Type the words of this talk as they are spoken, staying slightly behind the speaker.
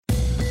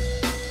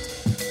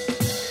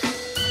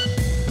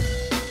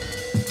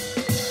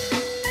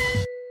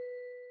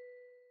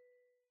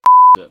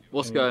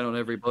What's going on,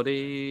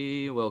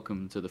 everybody?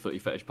 Welcome to the Footy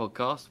Fetish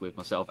podcast with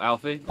myself,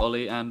 Alfie,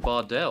 Ollie, and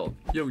Bardell.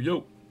 Yo,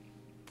 yo.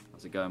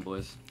 How's it going,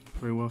 boys?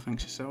 Very well,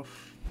 thanks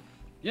yourself.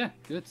 Yeah,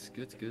 good.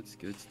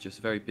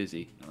 Just very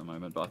busy at the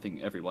moment, but I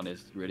think everyone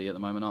is really at the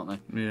moment, aren't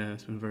they? Yeah,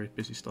 it's been a very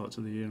busy start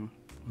to the year,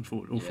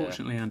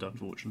 unfortunately and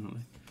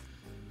unfortunately.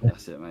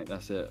 That's it, mate.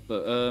 That's it.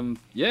 But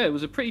yeah, it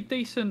was a pretty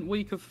decent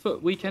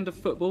weekend of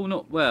football.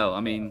 Not well.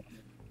 I mean,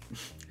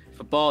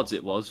 for Bards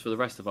it was. For the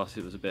rest of us,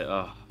 it was a bit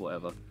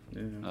whatever.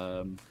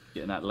 Yeah.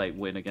 Getting that late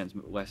win against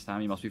West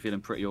Ham, you must be feeling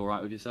pretty all right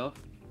with yourself.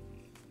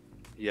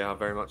 Yeah, I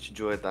very much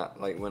enjoyed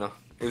that late winner.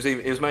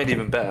 It was made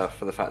even better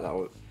for the fact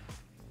that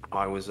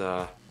I was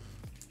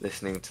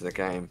listening to the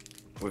game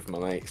with my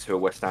mates who are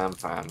West Ham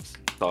fans.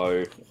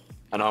 So,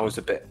 and I was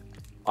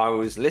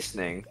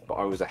listening, but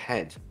I was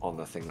ahead on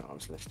the thing that I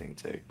was listening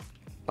to.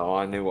 So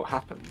I knew what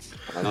happens.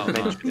 And I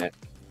just mentioned it.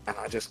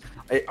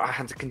 And I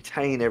had to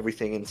contain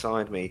everything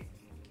inside me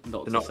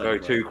to not go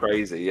too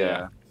crazy.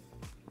 Yeah.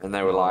 And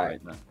they were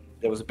like,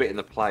 there was a bit in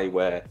the play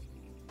where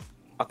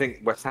I think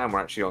West Ham were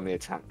actually on the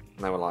attack.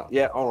 And they were like,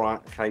 yeah, all right,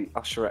 okay,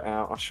 usher it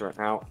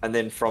out. And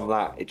then from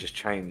that, it just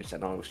changed.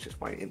 And I was just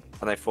waiting.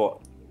 And they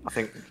thought, I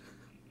think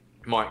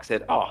Mike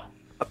said, a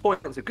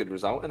point's a good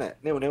result, isn't it?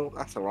 0-0,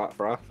 that's all right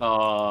for us.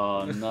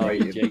 Oh, no,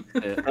 he jinxed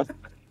it.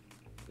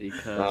 He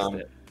cursed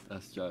it.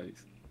 That's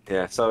jokes.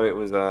 Yeah, so it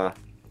was, I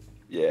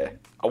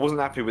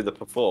wasn't happy with the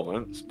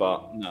performance,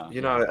 but,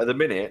 at the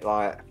minute,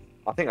 like,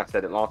 I think I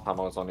said it last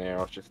time I was on here,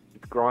 I was just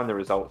grind the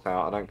results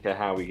out. I don't care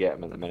how we get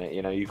them at the minute.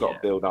 You've got to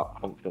build up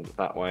confidence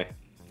that way.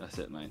 That's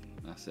it, mate.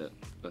 That's it.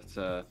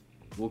 But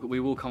we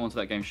will come on to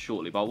that game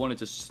shortly. But I wanted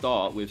to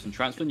start with some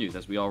transfer news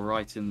as we are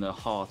right in the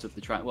heart of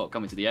the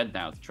coming to the end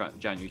now of the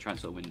January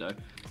transfer window.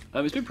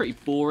 It's been pretty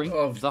boring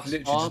thus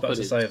far, but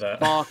it's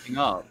sparking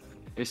up.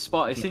 It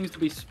seems to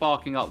be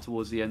sparking up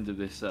towards the end of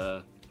this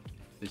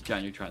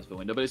January transfer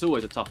window, but it's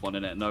always a tough one,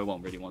 isn't it? No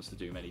one really wants to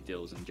do many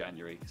deals in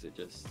January because it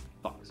just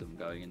fucks them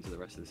going into the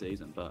rest of the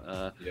season.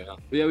 But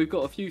we've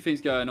got a few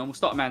things going on. We'll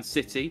start at Man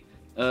City.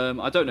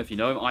 I don't know if you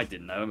know him. I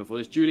didn't know him before.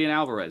 There's Julian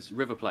Alvarez,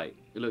 River Plate.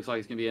 It looks like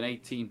it's going to be an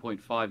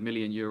 18.5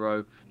 million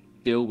euro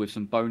deal with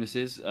some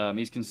bonuses.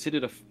 He's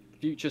considered a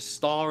future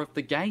star of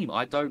the game.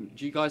 Do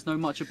you guys know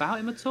much about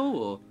him at all?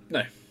 Or?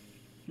 No.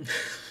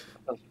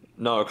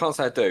 No, I can't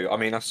say I do. I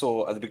mean, I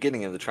saw at the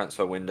beginning of the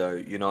transfer window,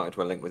 United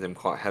were linked with him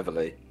quite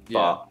heavily.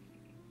 But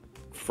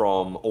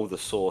from all the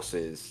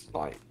sources,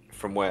 like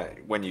from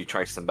when you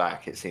trace them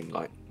back, it seemed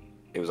like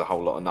it was a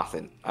whole lot of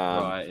nothing.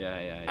 Right,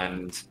 yeah.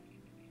 And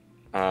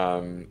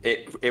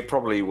it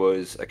probably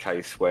was a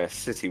case where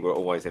City were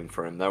always in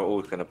for him. They were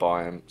always going to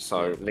buy him.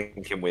 So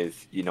linking him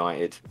with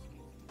United,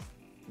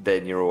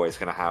 then you're always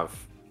going to have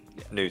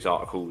news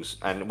articles.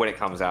 And when it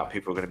comes out,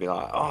 people are going to be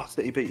like, "Oh,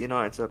 City beat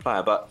United to the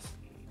player," but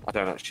I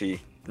don't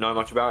actually know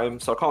much about him,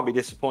 so I can't be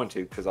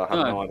disappointed because I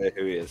have no idea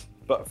who he is.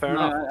 But fair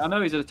enough. I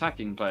know he's an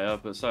attacking player,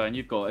 and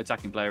you've got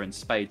attacking player in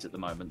spades at the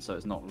moment, so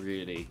it's not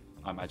really,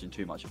 I imagine,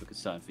 too much of a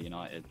concern for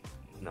United.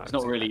 No, it's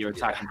not really your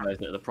attacking players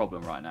that are the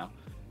problem right now.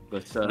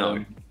 But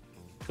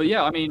But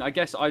yeah, I mean,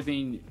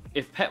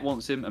 if Pep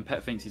wants him and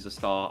Pep thinks he's a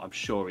star, I'm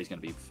sure he's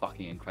going to be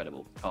fucking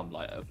incredible come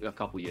like a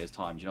couple years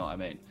time. Do you know what I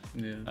mean?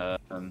 Yeah.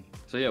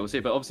 So yeah, we'll see.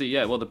 But obviously,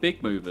 the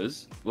big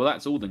movers. Well,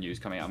 that's all the news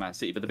coming out of Man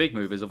City. But the big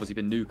movers obviously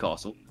been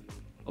Newcastle.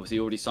 Obviously,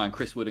 already signed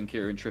Chris Wood and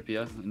Kieran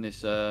Trippier in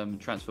this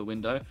transfer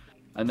window,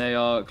 and they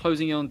are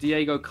closing in on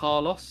Diego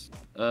Carlos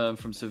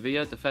from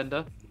Sevilla,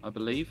 defender, I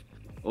believe.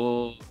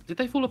 Or did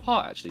they fall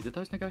apart? Actually, did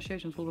those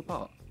negotiations fall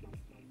apart?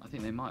 I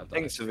think they might have done.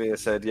 I think Sevilla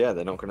said, they're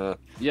not going to.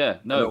 Yeah,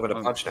 no, they're not going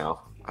to budge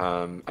now.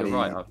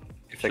 Right.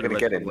 If they're going to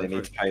get him, they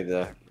need to pay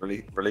the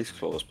release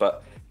clause.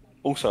 But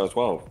also as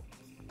well,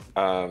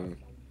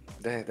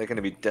 they're going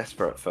to be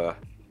desperate for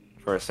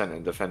a centre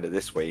defender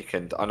this week.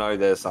 And I know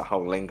there's that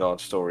whole Lingard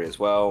story as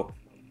well.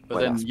 But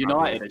then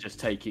United are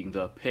just taking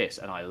the piss,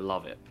 and I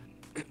love it.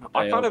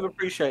 I kind of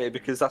appreciate it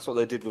because that's what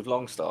they did with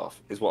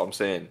Longstaff, is what I'm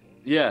saying.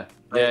 Yeah.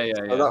 So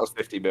that was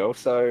 50 mil.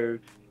 So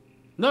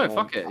no,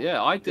 fuck it.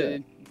 Yeah, I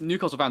did.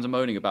 Newcastle fans are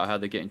moaning about how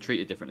they're getting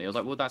treated differently. I was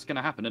like, well, that's going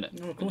to happen, isn't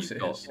it? Well, of course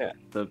it is. Yeah.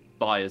 The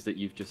buyers that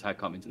you've just had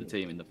come into the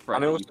team in the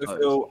front. And I also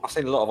feel I've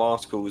seen a lot of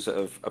articles that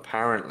have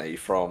apparently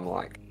from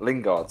like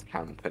Lingard's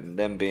camp and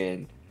them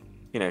being,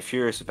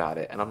 furious about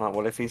it. And I'm like,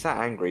 well, if he's that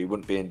angry, he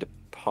wouldn't be in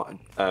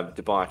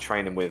Dubai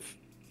training with,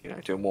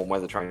 doing warm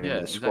weather training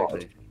with the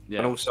squad. Yeah.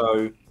 And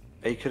also,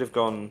 he could have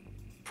gone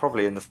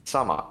probably in the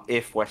summer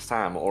if West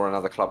Ham or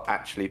another club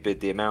actually bid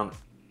the amount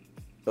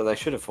that they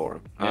should have for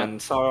him. Yeah. And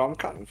so I'm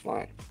kind of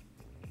like,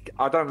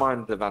 I don't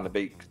mind the Van der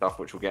Beek stuff,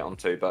 which we'll get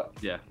onto, but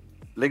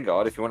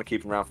Lingard, if you want to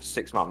keep him around for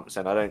 6 months,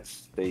 then I don't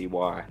see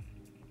why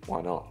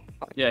not.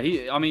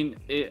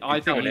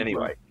 I think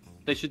anyway.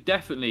 They should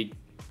definitely.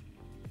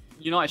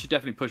 United should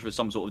definitely push for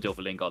some sort of deal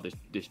for Lingard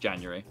this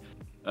January,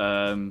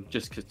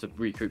 just to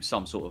recoup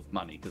some sort of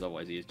money, because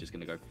otherwise he is just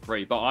going to go for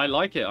free. But I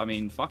like it. I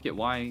mean, fuck it.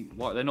 Why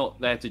they're not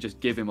there to just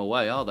give him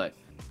away, are they?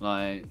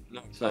 Like,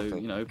 No, so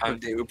exactly. you know,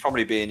 And it would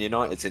probably be in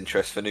United's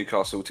interest for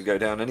Newcastle to go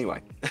down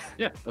anyway.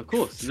 yeah, of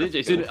course. I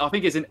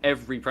think it's in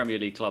every Premier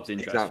League club's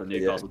interest for Exactly,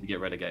 Newcastle to get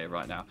relegated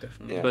right now.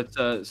 Definitely. Yeah.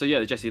 But so yeah,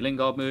 the Jesse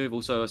Lingard move.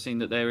 Also, I've seen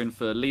that they're in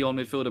for Leon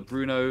midfielder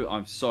Bruno.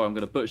 I'm sorry, I'm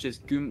going to butcher this.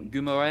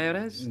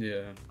 Guimaraes.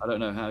 Yeah. I don't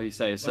know how you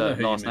say his I know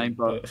who you last mean, name,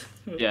 but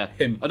yeah,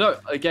 him. I don't.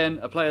 Again,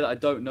 a player that I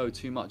don't know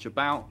too much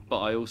about, but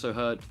I also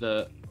heard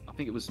that I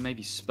think it was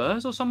maybe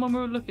Spurs or someone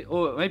were looking,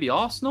 or maybe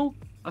Arsenal.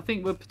 I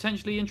think we're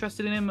potentially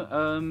interested in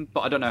him,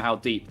 but I don't know how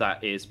deep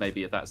that is.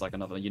 Maybe if that's like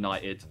another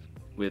United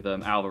with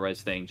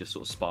Alvarez thing, just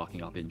sort of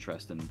sparking up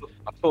interest. And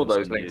I saw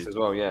those some links news. as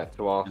well, yeah,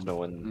 to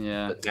Arsenal, and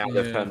Yeah. but now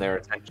they've Yeah. turned their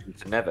attention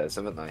to Neves,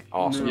 haven't they?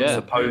 Arsenal, Yeah,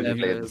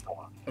 supposedly. Neves. in the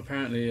summer.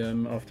 Apparently,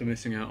 after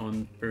missing out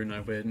on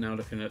Bruno, we're now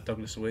looking at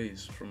Douglas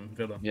Luiz from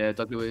Villa. Yeah,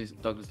 Douglas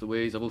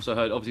Luiz. I've also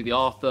heard, obviously, the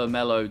Arthur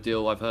Melo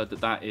deal. I've heard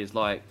that is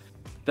like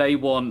they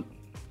want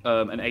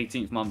an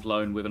 18th month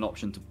loan with an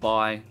option to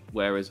buy,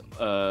 whereas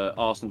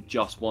Arsenal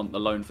just want the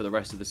loan for the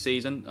rest of the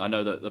season. I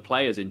know that the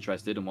player's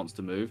interested and wants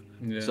to move,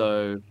 Yeah.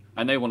 so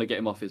and they want to get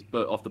him off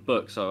the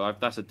book. So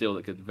that's a deal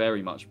that could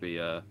very much be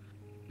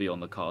on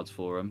the cards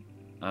for him.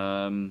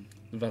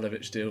 The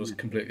Valovic deal is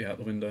completely out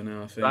the window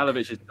now, I think.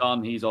 Valovic is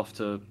done. He's off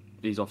to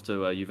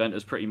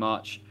Juventus pretty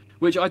much,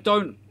 which I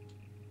don't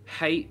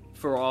hate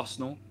for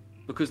Arsenal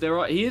because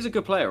he is a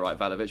good player, right,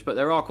 Valovic, but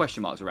there are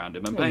question marks around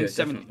him, and paying yeah,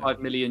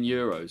 75 million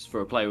euros for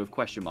a player with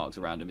question marks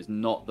around him is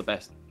not the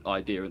best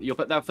idea.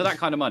 For that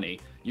kind of money,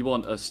 you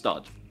want a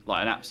stud,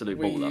 like an absolute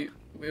baller.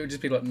 It would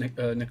just be like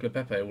Nicola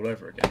Pepe all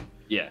over again.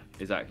 Yeah,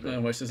 exactly.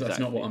 No, that's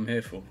not what I'm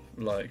here for.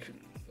 Like,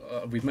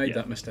 we've made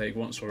that mistake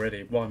once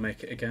already. Why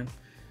make it again?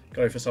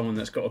 Go for someone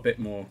that's got a bit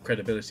more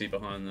credibility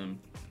behind them.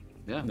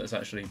 Yeah. That's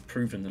actually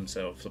proven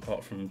themselves,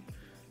 apart from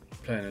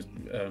playing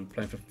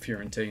for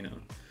Fiorentina.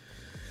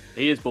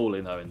 He is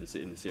balling though in the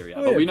Serie A,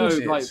 Oh, but yeah,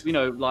 we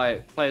know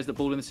players that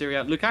ball in the Serie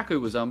A. Lukaku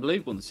was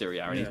unbelievable in the Serie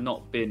A, and Yeah. he's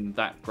not been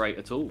that great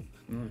at all.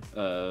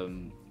 No.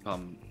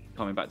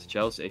 Coming back to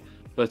Chelsea.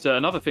 But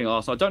another thing,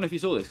 Arsenal, I don't know if you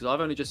saw this because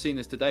I've only just seen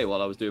this today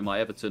while I was doing my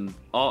Everton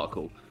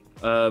article.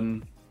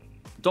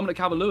 Dominic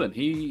Calvert-Lewin,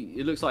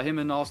 it looks like him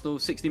and Arsenal,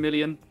 60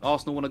 million.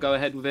 Arsenal want to go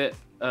ahead with it.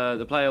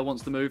 The player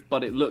wants to move,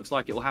 but it looks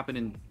like it will happen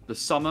in the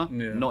summer,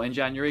 not in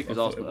January,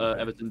 because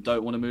Everton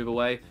don't want to move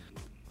away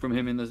from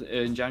him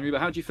in January.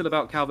 But how do you feel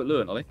about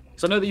Calvert-Lewin, Ollie?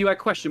 So I know that you had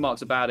question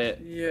marks about it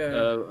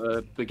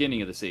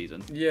beginning of the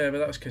season. Yeah, but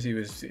that's because he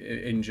was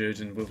injured,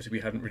 and obviously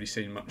we hadn't really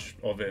seen much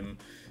of him.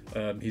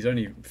 He's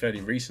only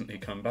fairly recently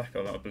come back,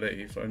 I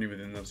believe, only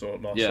within the last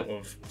sort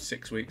of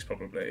 6 weeks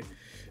probably.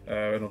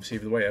 And obviously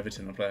the way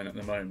Everton are playing at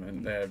the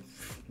moment,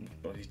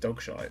 he's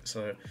dog shite.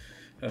 So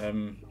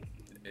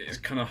it's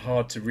kind of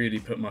hard to really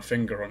put my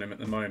finger on him at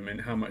the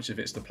moment. How much of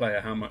it's the player,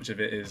 how much of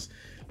it is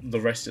the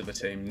rest of the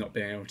team not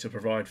being able to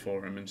provide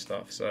for him and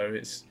stuff. So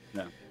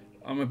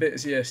I'm a bit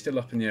still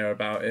up in the air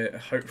about it.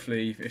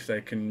 Hopefully, if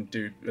they can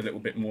do a little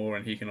bit more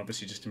and he can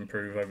obviously just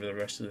improve over the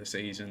rest of the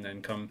season,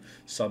 then come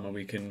summer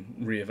we can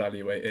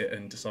reevaluate it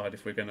and decide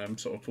if we're going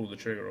to sort of pull the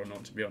trigger or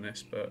not, to be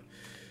honest. But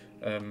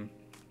I'm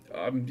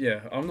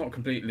not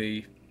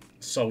completely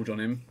sold on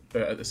him,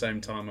 but at the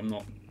same time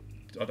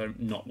I don't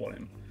not want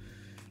him.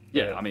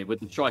 Yeah, I mean, with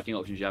the striking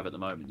options you have at the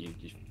moment, you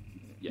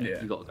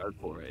got to go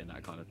for it in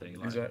that kind of thing.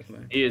 Like, exactly.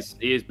 He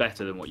is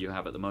better than what you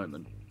have at the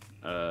moment.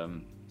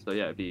 So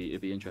yeah, it'd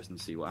be interesting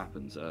to see what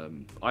happens.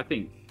 I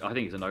think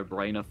it's a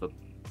no-brainer for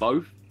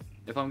both.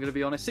 If I'm going to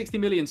be honest, 60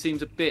 million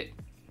seems a bit.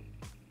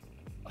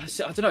 I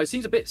don't know. It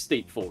seems a bit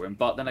steep for him,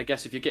 but then I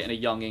guess if you're getting a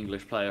young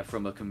English player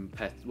from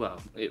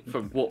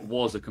from what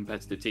was a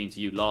competitive team to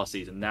you last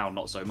season, now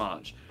not so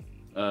much.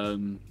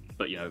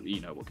 But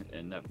you know what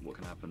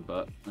can happen.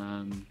 But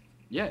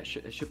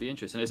it should be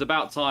interesting. It's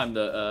about time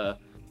that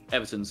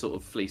Everton sort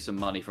of fleece some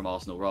money from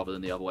Arsenal rather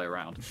than the other way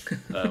around,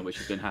 which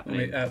has been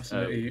happening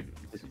absolutely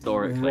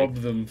historically. rob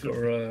them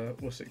for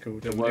what's it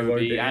called?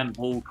 Iwobi and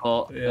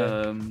Walcott,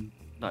 Yeah.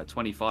 like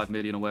 25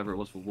 million or whatever it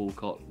was for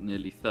Walcott,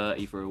 nearly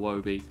 30 for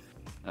Iwobi.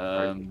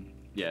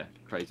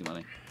 Crazy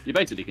money. You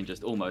basically can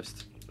just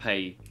almost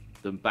pay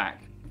them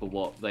back for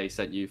what they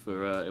sent you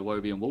for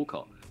Iwobi and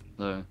Walcott.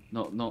 So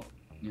not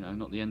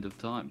the end of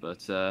time,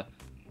 but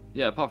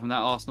apart from that,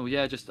 Arsenal,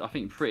 I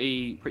think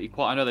pretty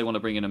quiet. I know they want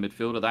to bring in a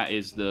midfielder. That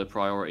is the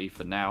priority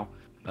for now.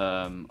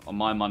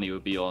 My money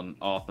would be on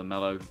Arthur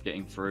Melo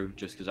getting through,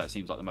 just because that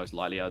seems like the most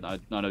likely. I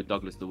know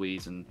Douglas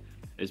Luiz and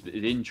there's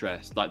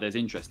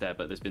interest there,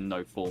 but there's been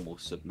no formal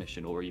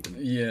submission or even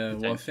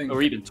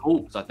even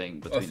talks. I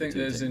think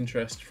there's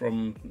interest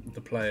from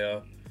the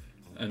player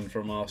and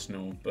from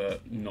Arsenal,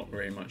 but not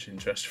very much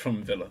interest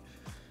from Villa.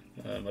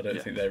 I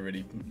don't think they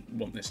really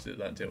want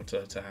that deal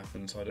to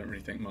happen, so I don't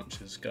really think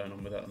much is going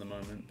on with that at the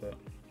moment. But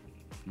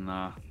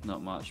nah,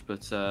 not much.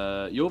 But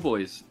your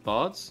boys,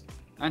 Bards,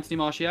 Anthony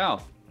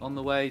Martial on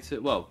the way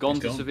to gone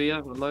to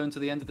Sevilla, loan to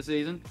the end of the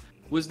season.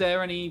 Was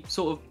there any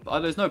sort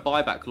of there's no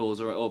buyback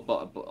clause or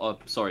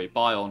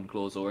buy-on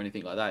clause or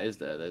anything like that, is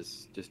there?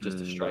 There's just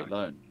a straight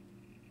loan.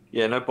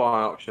 Yeah, no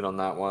buy option on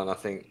that one. I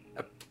think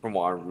from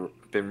what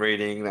I've been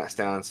reading, that's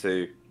down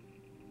to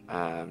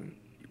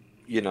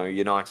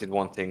United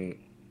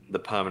wanting the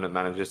permanent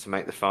managers to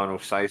make the final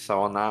say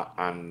so on that.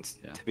 And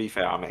to be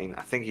fair, I mean,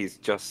 I think he's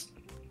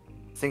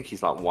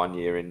like 1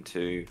 year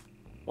into,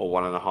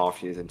 or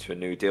 1.5 years into a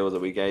new deal that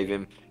we gave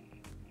him.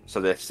 So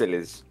there still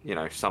is,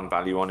 some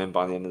value on him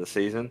by the end of the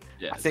season.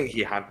 Yeah. I think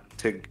he had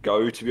to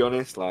go, to be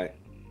honest. Like,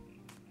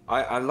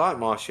 I like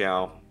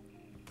Martial,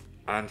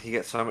 and he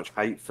gets so much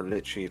hate for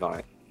literally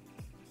like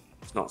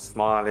not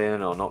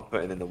smiling or not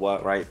putting in the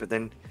work rate. But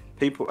then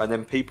people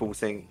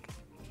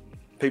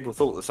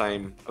thought the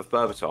same of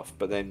Berbatov.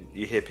 But then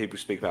you hear people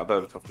speak about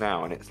Berbatov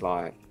now, and it's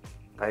like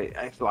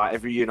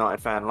every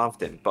United fan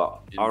loved him. But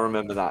I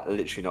remember that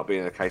literally not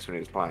being the case when he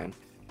was playing.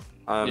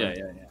 I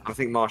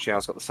think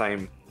Martial's got the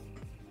same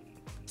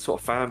sort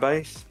of fan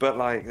base, but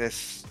like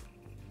this,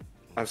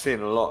 I've seen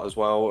a lot as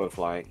well of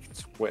like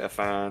Twitter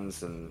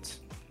fans and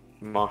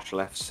Marshall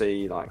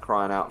FC like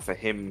crying out for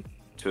him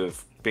to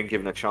have been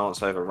given a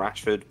chance over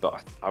Rashford.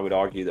 But I would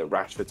argue that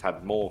Rashford's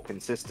had more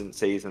consistent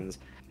seasons,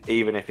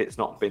 even if it's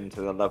not been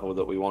to the level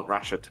that we want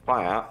Rashford to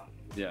play at.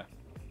 Yeah.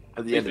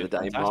 At the end of the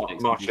day,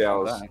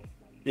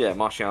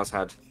 Martial's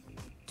had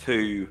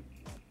 2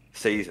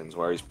 seasons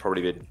where he's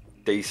probably been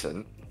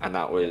decent, and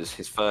that was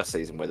his first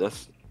season with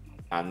us.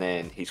 And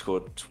then he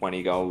scored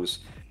 20 goals,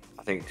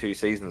 I think 2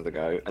 seasons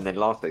ago. And then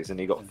last season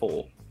he got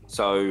 4.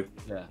 So,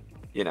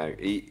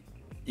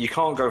 you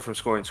can't go from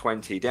scoring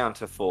 20 down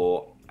to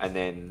 4 and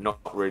then not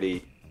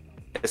really.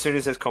 As soon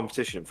as there's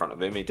competition in front of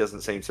him, he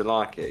doesn't seem to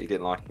like it. He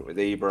didn't like it with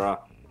Ibra.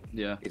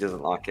 Yeah. He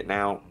doesn't like it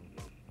now.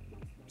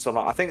 So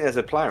I think there's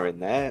a player in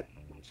there,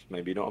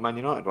 maybe not a Man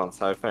United one.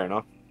 So fair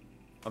enough.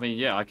 I mean,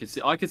 yeah, I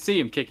could see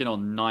him kicking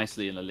on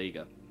nicely in La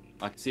Liga.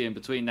 I could see him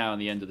between now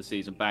and the end of the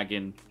season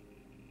bagging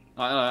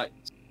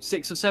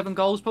 6 or 7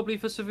 goals probably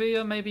for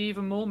Sevilla, maybe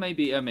even more.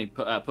 Maybe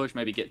push,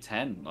 maybe get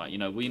 10. Like,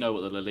 we know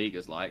what the La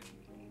Liga's like.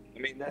 I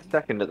mean, they're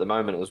second at the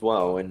moment as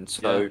well, and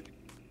so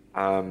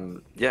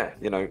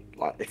like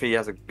if he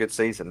has a good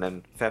season,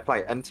 then fair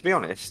play. And to be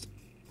honest,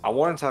 I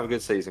want him to have a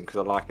good season because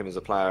I like him as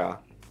a player.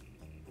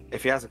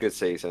 If he has a good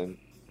season,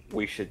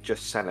 we should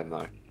just sell him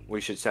though.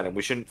 We should sell him.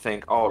 We shouldn't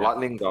think, like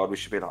Lingard, we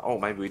should be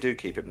like, maybe we do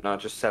keep him. No,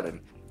 just sell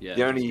him. Yeah.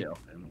 The only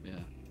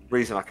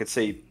reason I could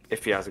see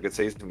if he has a good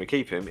season and we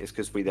keep him is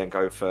because we then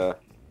go for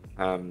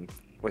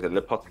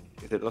Lopetegui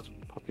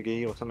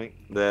or something,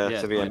 the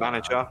Sevilla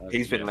manager.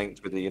 He's been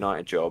linked with the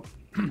United job.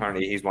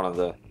 Apparently he's one of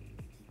the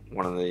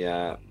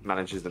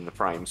managers in the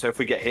frame. So if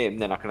we get him,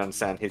 then I can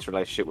understand his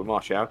relationship with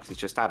Martial because he's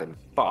just had him.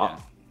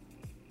 But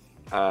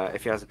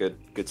if he has a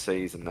good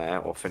season there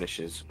or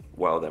finishes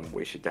well, then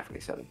we should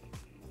definitely sell him.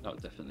 Oh,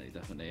 definitely,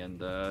 and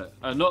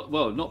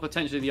not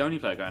potentially the only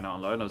player going out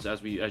on loan.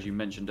 As you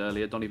mentioned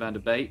earlier, Donny van de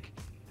Beek,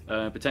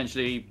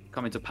 potentially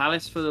coming to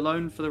Palace for the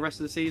loan for the rest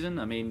of the season.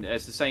 I mean,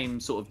 it's the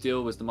same sort of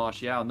deal as the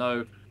Martial,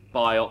 no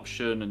buy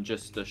option and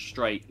just a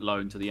straight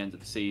loan to the end of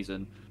the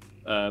season.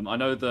 I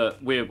know that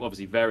we're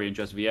obviously very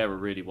interested.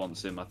 Vieira really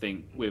wants him. I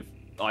think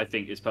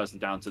it's personally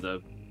down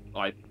to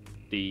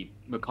the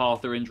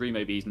MacArthur injury.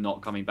 Maybe he's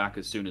not coming back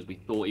as soon as we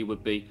thought he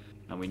would be.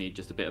 And we need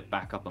just a bit of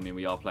backup. I mean,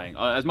 we are playing,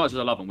 as much as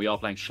I love him, we are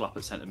playing Schlupp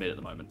at centre mid at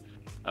the moment,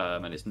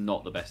 and it's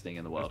not the best thing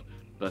in the world.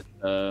 But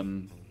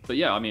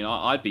yeah, I mean,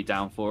 I'd be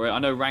down for it. I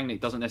know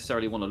Rangnick doesn't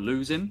necessarily want to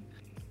lose him,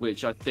 but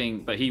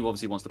he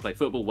obviously wants to play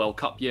football. World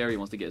Cup year, he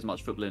wants to get as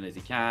much football in as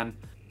he can.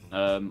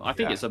 I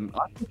think it's a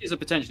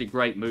potentially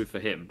great move for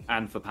him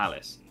and for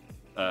Palace.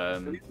 I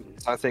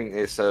think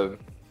it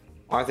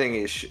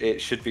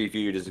should be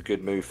viewed as a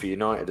good move for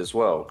United as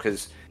well,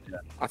 because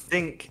I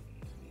think.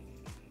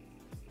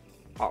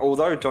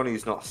 Although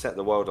Donny's not set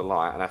the world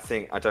alight, and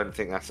I don't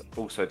think that's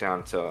also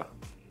down to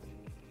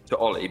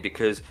Ollie,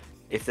 because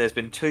if there's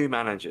been 2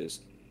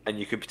 managers, and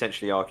you could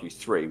potentially argue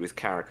 3 with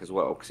Carrick as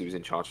well, because he was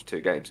in charge of 2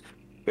 games,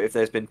 but if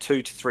there's been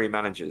 2 to 3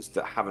 managers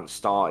that haven't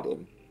started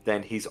him,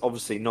 then he's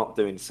obviously not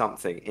doing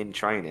something in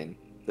training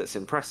that's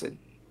impressive.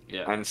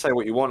 Yeah. And say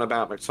what you want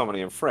about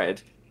McTominay and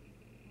Fred,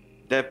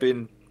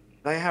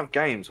 they have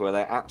games where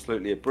they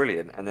absolutely are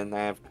brilliant, and then they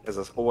have, as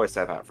I always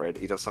say about Fred,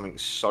 he does something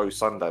so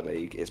Sunday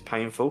League, it's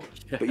painful,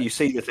 but you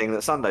see the thing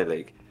that Sunday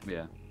League.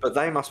 Yeah. But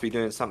they must be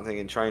doing something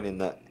in training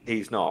that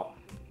he's not.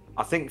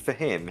 I think for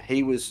him,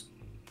 he was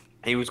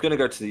going to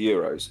go to the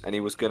Euros, and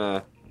he was going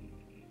to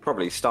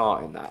probably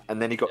start in that,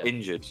 and then he got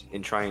injured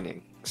in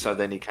training, so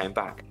then he came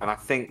back. And I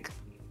think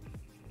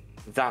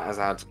that has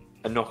had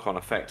a knock-on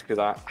effect,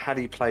 because had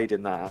he played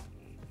in that,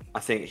 I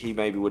think he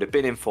maybe would have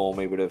been in form.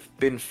 He would have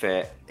been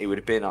fit. He would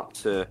have been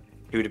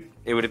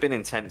it would have been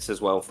intense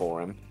as well for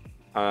him.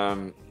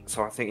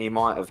 So I think he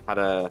might have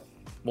had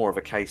more of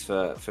a case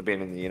for being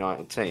in the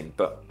United team.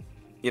 But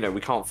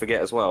we can't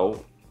forget as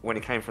well, when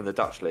he came from the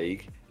Dutch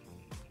league,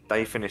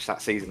 they finished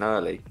that season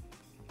early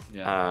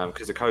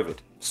because of COVID.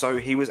 So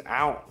he was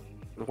out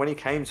when he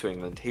came to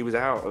England. He was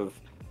out of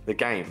the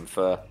game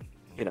for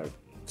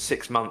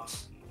 6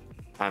 months.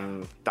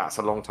 And that's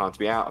a long time to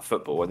be out of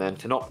football. And then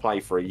to not play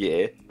for a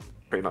year,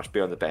 pretty much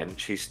be on the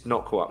bench, he's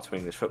not caught up to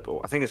English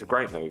football. I think it's a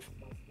great move.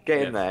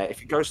 Get in there.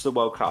 If he goes to the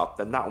World Cup,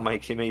 then that will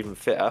make him even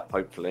fitter,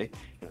 hopefully.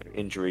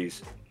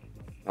 Injuries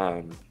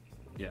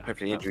Yeah.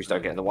 Hopefully injuries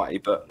don't get in the way.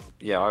 But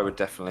yeah, I would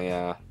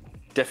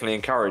definitely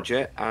encourage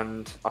it.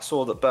 And I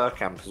saw that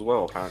Bergkamp as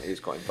well apparently has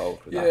got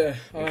involved with that,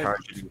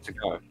 encouraging him to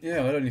go. Yeah,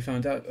 I only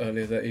found out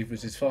earlier that he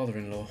was his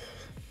father-in-law.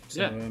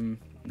 So,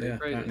 yeah,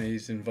 apparently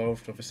he's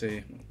involved,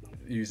 obviously,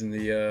 using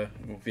the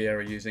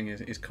Vieira using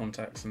his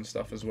contacts and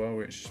stuff as well,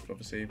 which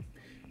obviously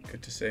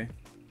good to see.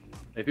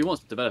 If he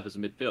wants to develop as a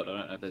midfielder, I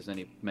don't know if there's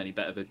many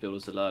better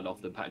midfielders to learn off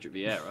than Patrick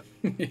Vieira.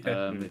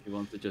 If he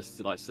wants to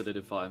just like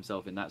solidify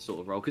himself in that sort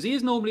of role, because he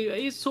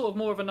is sort of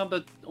more of a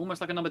number,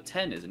 almost like a number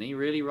 10, isn't he?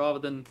 Really, rather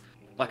than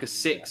like a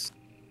 6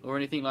 or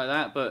anything like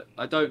that. But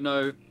I don't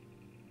know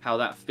how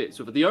that fits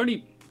with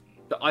it.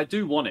 I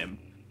do want him.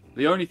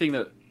 The only thing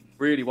that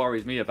really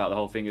worries me about the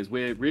whole thing is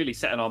we're really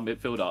setting our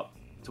midfield up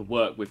to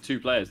work with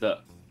 2 players that,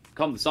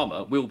 come the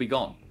summer, will be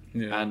gone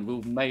and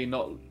might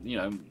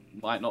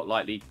not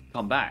likely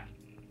come back.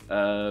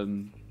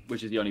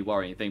 Which is the only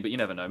worrying thing, but you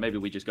never know. Maybe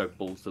we just go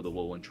balls to the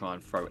wall and try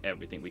and throw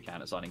everything we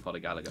can at signing Conor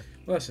Gallagher.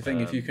 Well, that's the thing.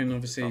 If you can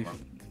obviously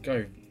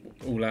go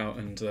all out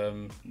and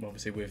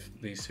obviously with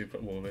these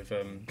with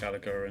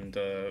Gallagher and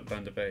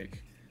Van der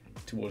Beek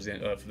towards the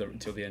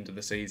end, till the end of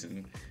the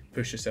season,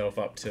 push yourself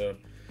up to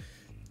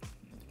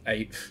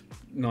 8th,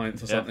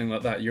 9th, or something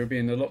like that. You'll be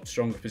in a lot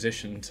stronger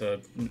position to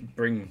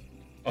bring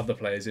other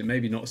players in.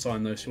 Maybe not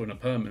sign those who are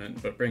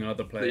permanent, but bring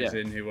other players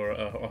in who are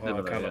a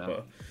higher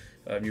caliber.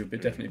 You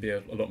would definitely be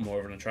a lot more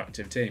of an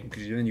attractive team,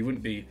 because then you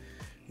wouldn't be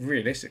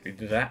realistically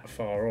that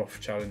far off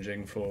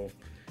challenging for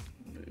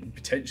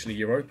potentially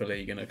Europa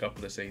League in a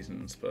couple of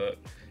seasons. But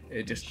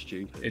it just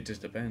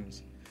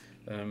depends.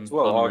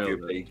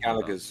 Arguably,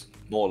 Gallagher's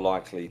more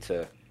likely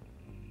to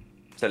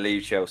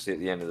leave Chelsea at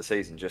the end of the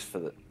season just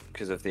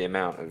because of the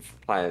amount of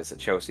players that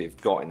Chelsea have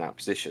got in that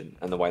position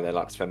and the way they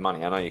like to spend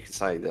money. I know you could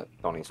say that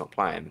Donny's not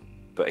playing,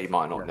 but he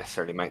might not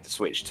necessarily make the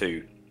switch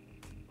to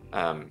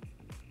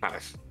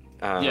Palace.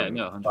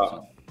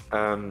 100%.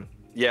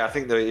 I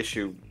think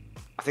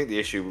the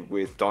issue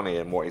with Donny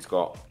and what he's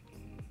got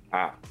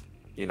at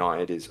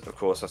United is, of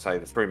course, I say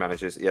the 3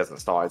 managers, he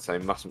hasn't started, so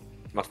he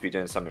must be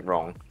doing something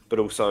wrong. But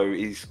also,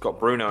 he's got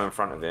Bruno in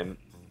front of him,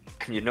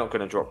 and you're not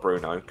going to drop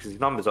Bruno because his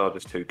numbers are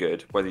just too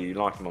good. Whether you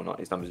like him or not,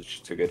 his numbers are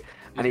just too good.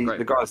 And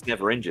the guy's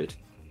never injured.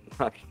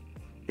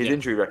 His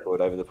injury record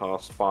over the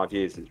past 5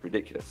 years is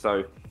ridiculous.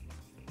 So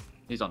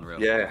he's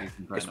unreal. Yeah,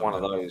 it's one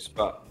of those.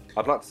 But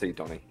I'd like to see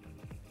Donny.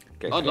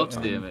 I'd love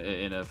to see him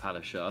in a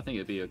Palace shirt. I think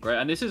it'd be a great.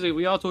 And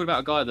we are talking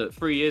about a guy that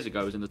 3 years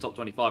ago was in the top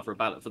 25 for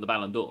the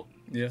Ballon d'Or.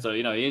 Yeah. So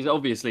he's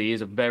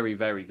a very,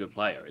 very good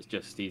player. It's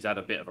just he's had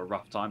a bit of a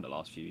rough time the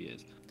last few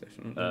years.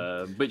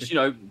 Definitely.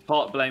 But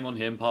part blame on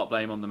him, part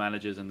blame on the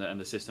managers and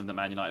the system that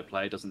Man United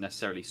play doesn't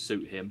necessarily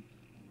suit him.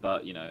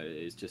 But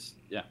it's just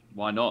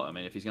why not? I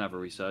mean, if he's gonna have a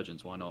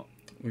resurgence, why not?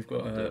 We've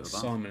got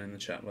Simon in the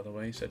chat, by the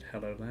way. He said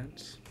hello,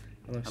 Lance.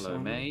 Hello,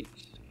 mate.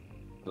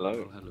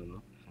 Hello.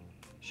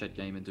 Shed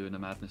Gaming doing the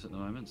madness at the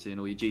moment, seeing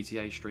all your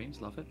GTA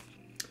streams, love it.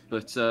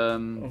 But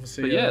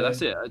obviously,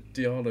 that's it.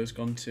 Diallo's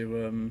gone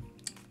to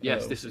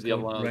yes, this is the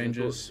other one.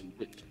 Rangers.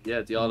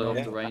 Diallo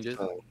off the Rangers.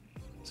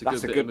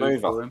 That's a good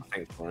move I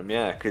think for him.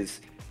 Yeah, because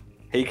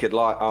he could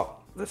light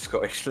up the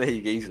Scottish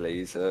League easily.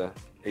 He's a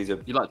bit of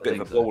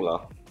a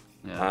baller.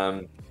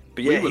 Yeah.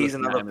 But he's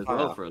another player as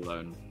well for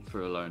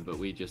a loan.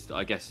 But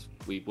I guess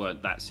we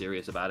weren't that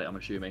serious about it. I'm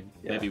assuming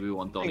maybe we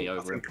want Donny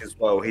over him as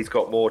well. He's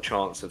got more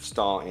chance of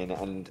starting,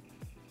 and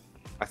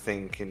I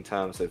think in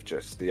terms of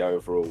just the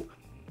overall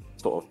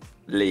sort of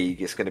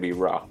league, it's going to be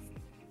rough.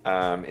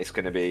 It's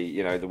going to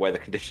be, the weather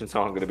conditions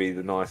aren't going to be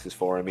the nicest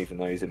for him, even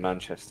though he's in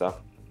Manchester.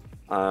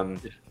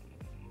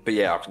 But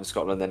up in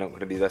Scotland, they're not going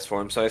to be the best for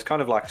him. So it's kind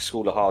of like a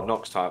School of Hard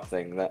Knocks type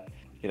thing that,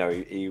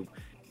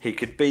 he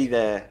could be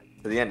there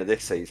to the end of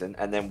this season,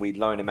 and then we'd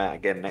loan him out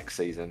again next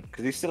season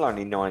because he's still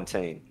only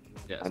 19.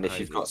 And if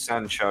you've got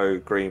Sancho,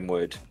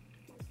 Greenwood,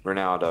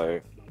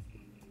 Ronaldo,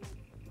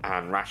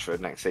 and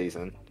Rashford next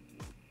season,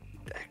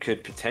 there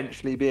could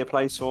potentially be a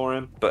place for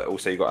him. But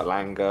also you've got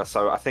Elanga,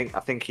 so I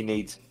think he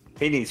needs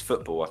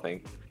football. I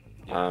think,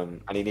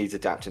 and he needs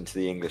adapting to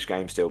the English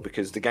game still,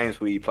 because the games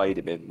we played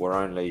him in were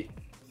only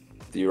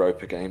the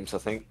Europa games, I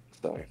think.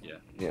 So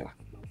yeah.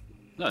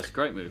 No, it's a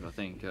great move, I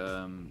think.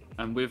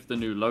 And with the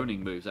new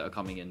loaning moves that are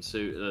coming in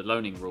soon, the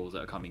loaning rules that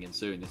are coming in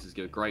soon, this is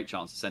a great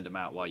chance to send them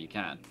out while you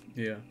can.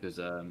 Yeah. Because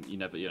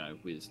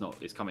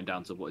it's coming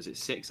down to, what is it,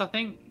 6, I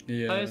think?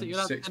 Yeah. Players that you're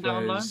allowed to send out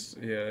on loan?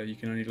 Yeah, you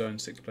can only loan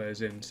 6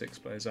 players in, 6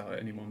 players out at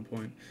any one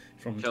point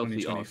from Chelsea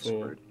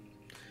 2024.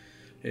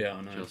 Yeah,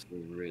 I know. Chelsea,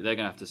 they're going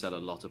to have to sell a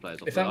lot of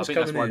players off. If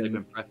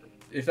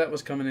that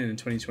was coming in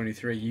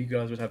 2023, you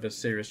guys would have a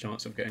serious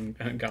chance of getting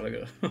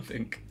Gallagher, I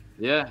think.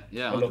 Yeah.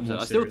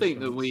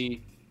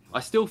 I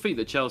still think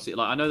that Chelsea,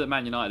 I know that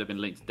Man United have been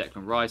linked to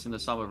Declan Rice in the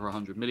summer for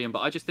 100 million, but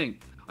I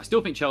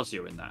still think Chelsea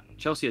are in that.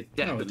 Chelsea are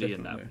definitely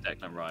in that with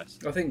Declan Rice.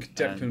 I think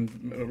Declan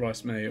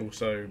Rice may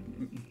also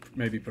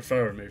maybe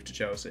prefer a move to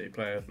Chelsea,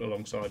 play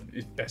alongside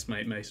his best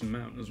mate Mason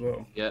Mount as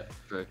well. Yeah,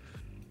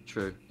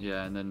 true.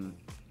 Yeah, and then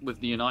with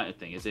the United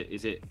thing, is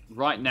it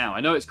right now? I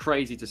know it's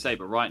crazy to say,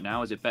 but right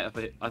now, is it better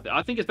for?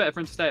 I think it's better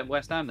for him to stay at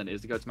West Ham than it is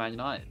to go to Man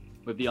United.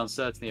 with the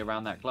uncertainty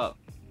around that club.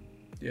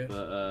 Yeah.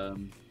 But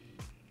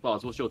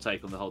Bars, what's your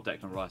take on the whole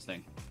Declan Rice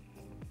thing?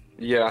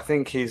 Yeah, I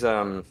think he's.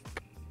 I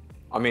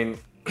mean,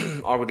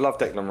 I would love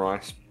Declan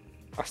Rice.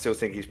 I still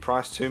think he's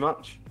priced too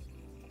much.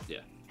 Yeah,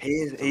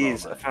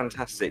 he's a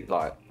fantastic.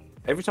 Like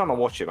every time I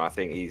watch him, I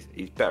think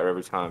he's better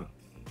every time,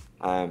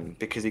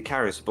 because he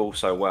carries the ball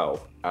so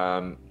well.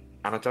 And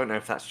I don't know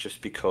if that's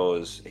just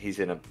because he's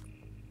in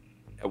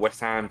a West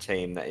Ham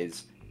team that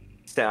is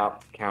set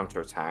up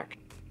counter attack,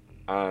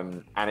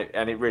 and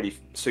it really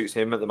suits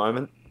him at the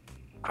moment.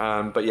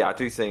 But yeah, I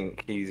do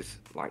think he's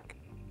like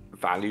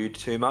valued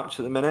too much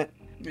at the minute.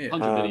 Yeah.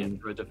 100 million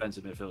for a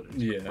defensive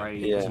midfielder.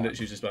 I was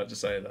literally just about to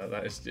say that.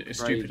 That is a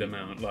stupid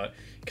amount. Like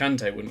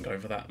Kante wouldn't go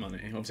for that money.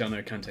 Obviously, I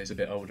know Kante's a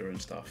bit older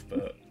and stuff,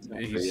 but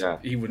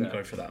he wouldn't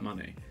go for that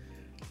money.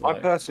 I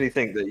personally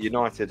think that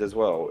United as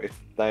well, if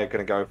they're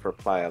going to go for a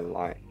player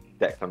like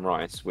Declan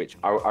Rice, which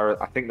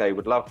I think they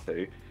would love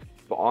to,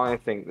 but I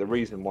think the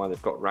reason why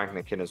they've got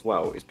Rangnick in as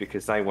well is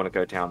because they want to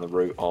go down the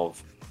route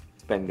of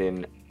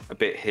spending a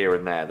bit here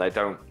and there. I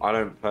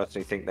don't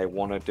personally think they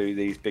want to do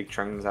these big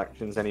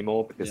transactions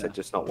anymore because they're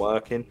just not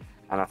working.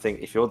 And I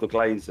think if you're the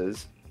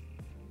Glazers,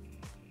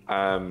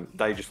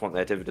 they just want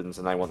their dividends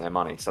and they want their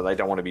money, so they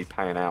don't want to be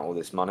paying out all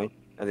this money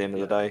at the end of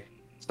the day.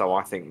 So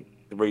I think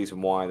the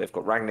reason why they've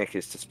got Rangnick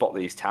is to spot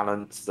these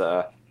talents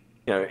that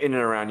are, in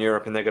and around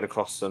Europe, and they're going to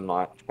cost them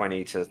like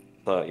 20 to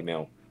 30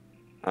 mil.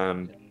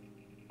 And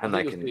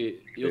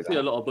you'll see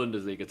a lot of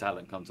Bundesliga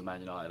talent come to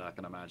Man United, I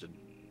can imagine,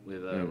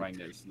 with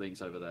Rangnick's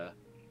links over there.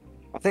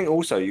 I think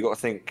also you got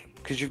to think,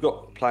 because you've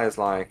got players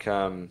like,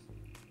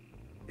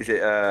 is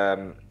it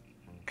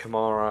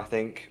Kamara, I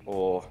think,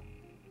 or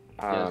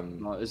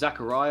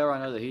Zakaria. I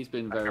know that he's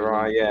been very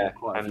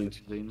quite a few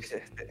teams.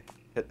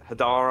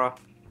 Hadara,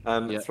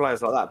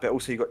 players like that. But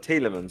also you've got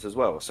Tielemans as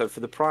well. So for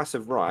the price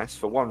of Rice,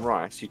 for one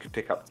Rice, you could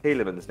pick up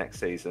Tielemans next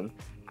season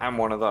and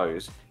one of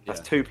those.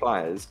 That's two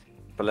players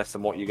for less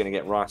than what you're going to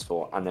get Rice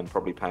for, and then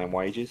probably paying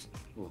wages.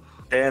 Oof.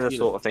 They're the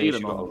sort of things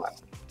you've got to like.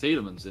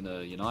 Tielemans in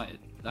a United.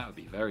 That would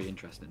be very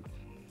interesting.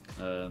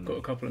 Got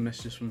a couple of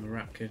messages from the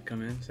Rap Kid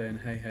come in saying,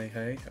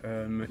 hey.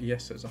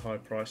 Yes, it's a high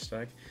price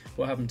tag.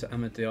 What happened to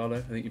Amad Diallo?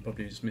 I think you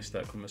probably just missed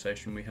that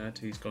conversation we had.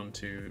 He's gone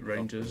to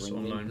Rangers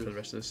on loan for the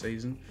rest of the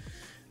season.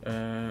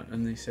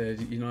 And they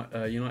said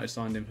United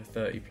signed him for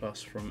 30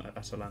 plus from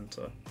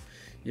Atalanta.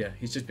 Yeah,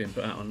 he's just been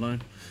put out on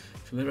loan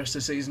for the rest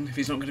of the season. If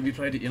he's not going to be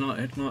played at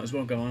United, might as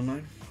well go on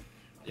loan.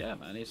 Yeah,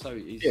 man, he's so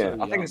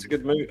I think it's a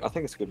good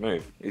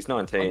move. He's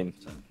 19.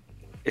 100%.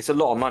 It's a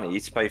lot of money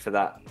to pay for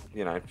that,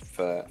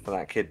 for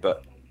that kid,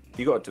 but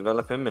you got to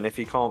develop him, and if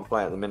he can't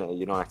play at the minute at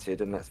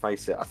United, and let's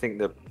face it, I think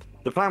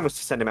the plan was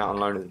to send him out on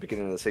loan at the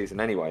beginning of the season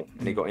anyway,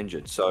 and he got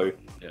injured, so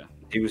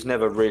he was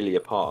never really a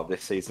part of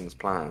this season's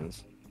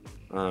plans.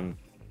 So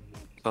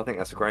I think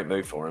that's a great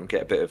move for him.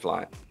 Get a bit of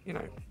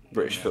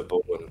British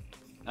football,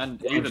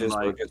 and even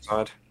like a good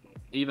side.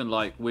 Even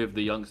like with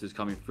the youngsters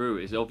coming through,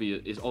 it's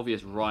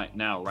obvious right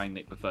now.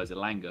 Rangnick prefers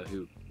Elanga,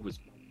 who was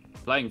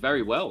playing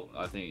very well,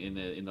 I think,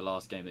 in the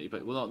last game that he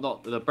played. Well,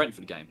 not the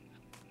Brentford game.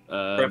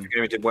 Brentford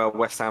game he did well.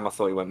 West Ham, I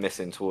thought he went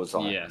missing towards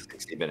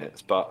 60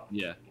 minutes, but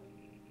yeah.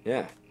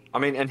 I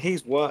mean, and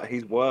he's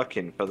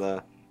working for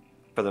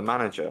the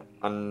manager,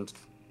 and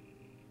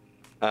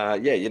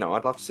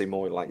I'd love to see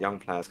more young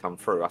players come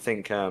through. I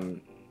think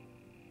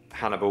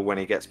Hannibal, when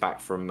he gets back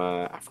from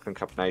African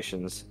Cup of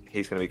Nations,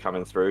 he's going to be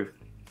coming through.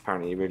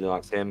 Apparently, he really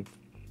likes him,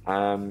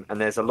 and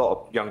there's a lot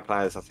of young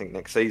players I think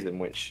next season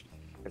which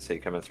I can see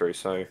coming through.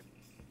 So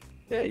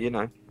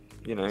young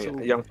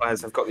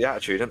players have got the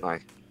attitude, haven't they?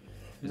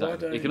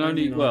 Exactly. It can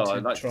only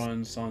try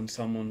and sign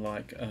someone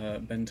like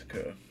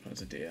Bentancur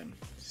as a DM,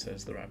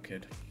 says the Rap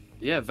Kid.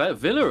 Yeah,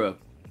 Villa are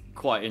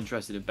quite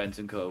interested in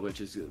Bentancur, which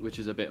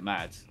is a bit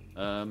mad.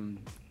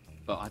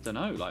 But I don't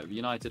know. Like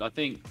United, I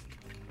don't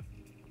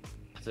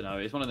know.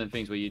 It's one of them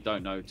things where you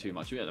don't know too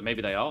much.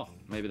 Maybe they are.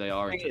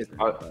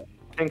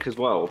 I think as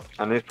well,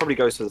 and it probably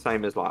goes to the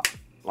same as like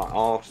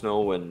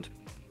Arsenal and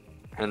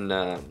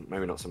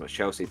maybe not so much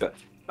Chelsea, but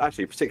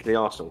actually particularly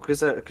Arsenal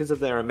because of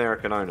their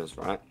American owners,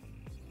 right?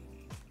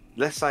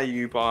 Let's say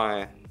you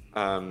buy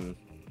that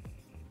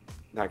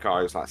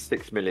guy who's like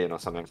 6 million or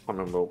something. I can't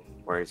remember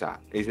where he's at.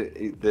 He's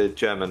the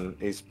German.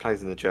 He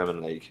plays in the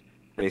German league,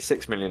 and he's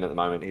 6 million at the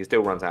moment. He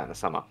still runs out in the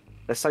summer.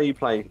 Let's say you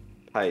pay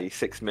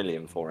 6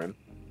 million for him.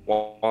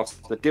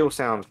 Whilst the deal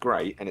sounds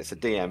great and it's a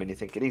DM, and you're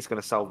thinking he's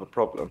going to solve the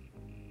problem.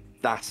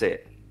 That's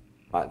it.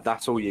 Like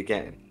that's all you're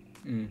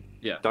getting.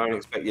 Yeah. Don't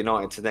expect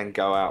United to then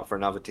go out for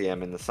another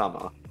DM in the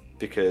summer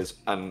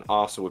and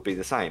Arsenal would be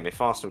the same. If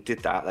Arsenal did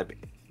that,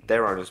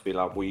 their owners would be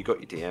like, well, you got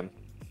your DM.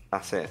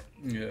 That's it.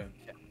 Yeah.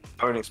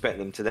 Don't expect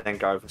them to then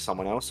go for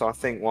someone else. So I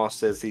think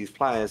whilst there's these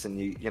players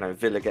and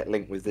Villa get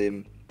linked with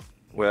them,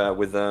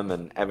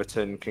 and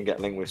Everton can get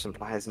linked with some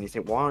players, and you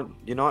think, why aren't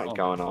United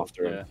going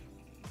after him?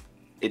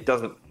 It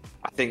doesn't.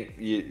 I think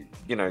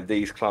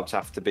these clubs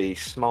have to be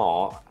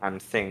smart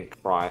and think,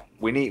 right,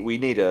 we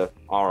need a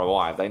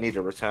ROI. They need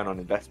a return on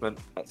investment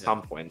at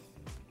some point.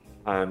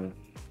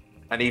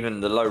 And even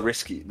the low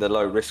risk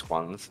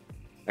ones,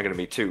 are going to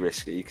be too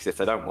risky, because if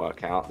they don't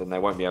work out, then they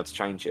won't be able to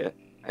change it.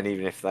 And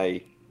even if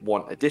they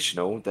want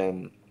additional,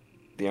 then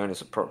the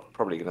owners are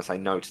probably going to say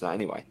no to that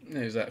anyway. Yeah,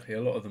 exactly.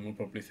 A lot of them will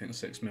probably think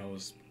 6 mil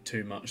is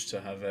too much to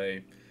have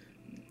a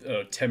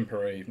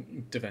temporary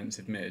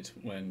defensive mid,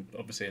 when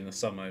obviously in the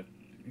summer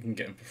you can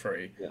get him for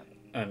free. Yeah.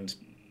 And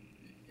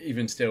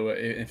even still,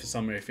 if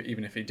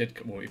he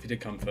did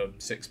come for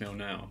 6 mil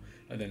now,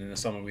 and then in the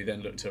summer we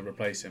then look to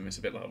replace him, it's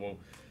a bit like, well,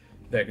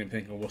 they're going to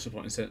think, well, what's the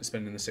point in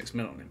spending the 6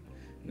 mil on him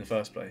in the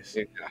first place?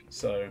 Yeah.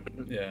 So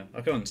yeah,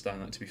 I can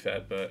understand that, to be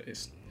fair, but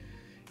it's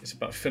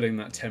about filling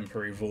that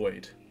temporary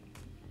void.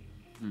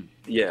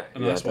 Yeah,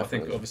 and that's why definitely.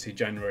 I think obviously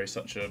January is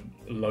such a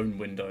loan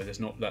window. There's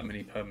not that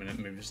many permanent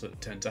moves that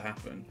tend to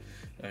happen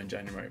in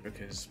January,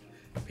 because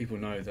people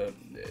know that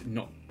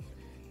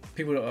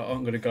people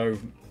aren't going to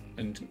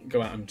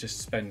go out and just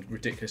spend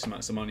ridiculous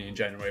amounts of money in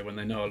January when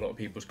they know a lot of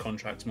people's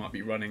contracts might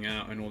be running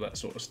out and all that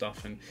sort of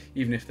stuff. And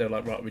even if they're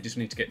like, right, we just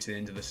need to get to the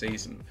end of the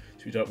season,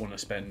 so we don't want to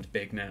spend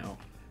big now,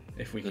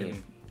 if we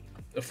can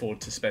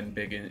afford to spend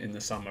big in the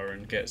summer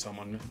and get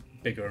someone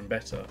bigger and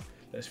better,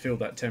 let's fill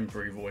that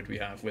temporary void we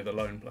have with a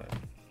loan player.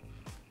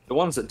 The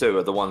ones that do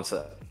are the ones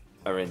that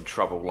are in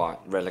trouble, like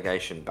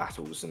relegation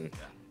battles and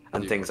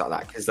things like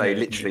that, because they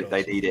literally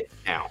they need it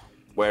now.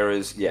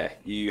 Whereas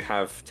you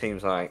have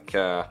teams like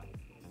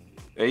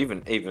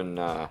even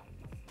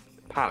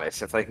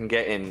Palace, if they can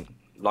get in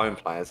loan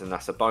players, and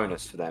that's a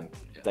bonus for them.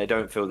 They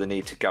don't feel the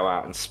need to go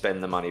out and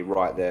spend the money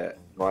right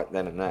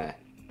then and there,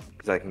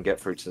 because they can get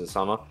through to the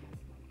summer.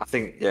 I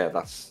think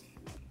that's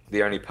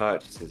the only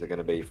purchases are going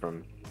to be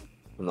from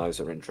those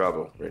that are in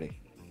trouble, really.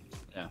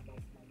 Yeah,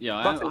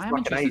 It's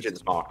like an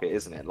agent's market,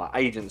 isn't it? Like,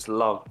 agents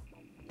love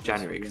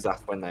January because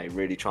that's when they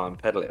really try and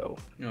peddle it all.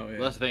 Oh, yeah.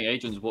 Well, that's the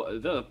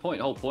thing.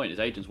 Whole point is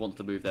agents want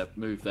to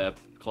move their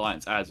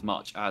clients as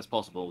much as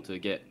possible to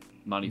get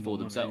money for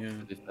themselves. Yeah.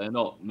 If they're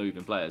not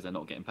moving players, they're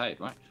not getting paid,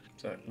 right?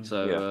 Exactly.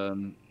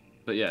 So,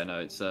 but yeah, no,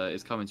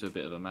 it's coming to a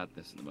bit of a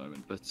madness at the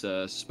moment. But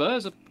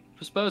Spurs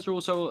are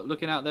also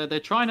looking out there. They're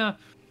trying to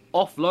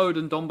offload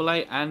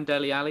Ndombele and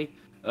Dele Alli.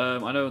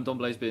 I know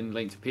Ndombele's been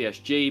linked to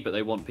PSG, but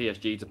they want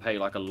PSG to pay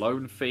like a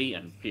loan fee,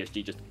 and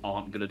PSG just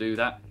aren't going to do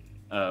that.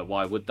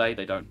 Why would they?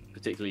 They don't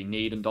particularly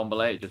need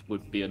Ndombele. It just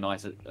would be a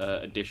nice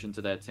addition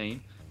to their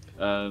team.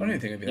 I don't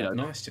think it'd be that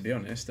nice, to be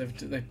honest.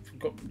 They've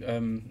got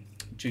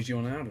Gigi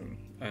Wijnaldum,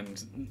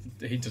 and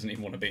he doesn't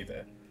even want to be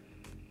there.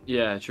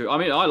 Yeah, true. I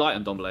mean, I like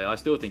Ndombele. I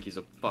still think he's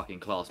a fucking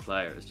class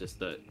player. It's just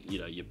that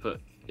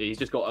he's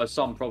just got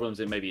some problems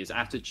in maybe his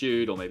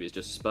attitude, or maybe it's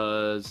just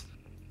Spurs.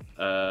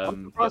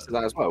 I'm surprised at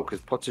that as well,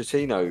 because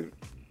Pochettino,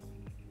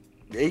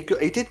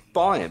 he did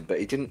buy him, but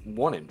he didn't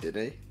want him, did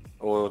he?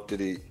 Or did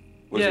he?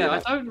 I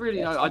don't really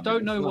know. I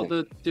don't know what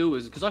the deal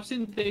was, because I've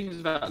seen things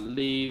about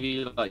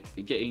Levy like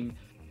getting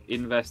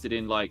invested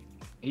in, like,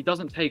 he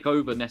doesn't take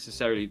over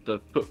necessarily the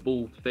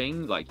football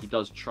thing. Like, he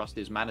does trust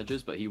his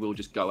managers, but he will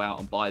just go out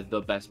and buy the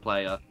best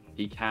player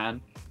he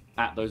can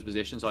at those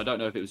positions. So I don't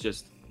know if it was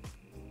just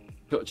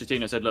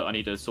Pochettino said, look, I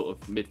need a sort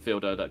of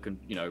midfielder that can,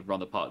 run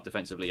the part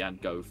defensively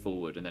and go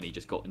forward, and then he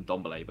just got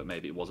Ndombele, but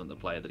maybe it wasn't the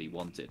player that he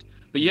wanted.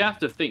 But you have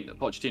to think that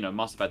Pochettino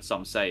must have had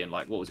some say in,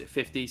 like, what was it,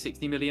 50,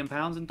 60 million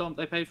pounds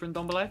they paid for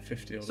Ndombele?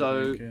 50, I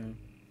think,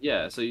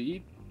 yeah, so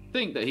you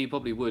think that he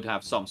probably would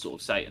have some sort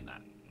of say in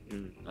that.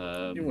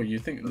 Well, you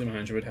think the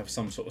manager would have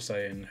some sort of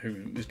say in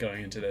who is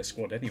going into their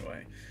squad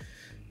anyway.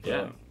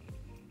 Yeah.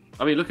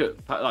 I mean, look at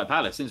like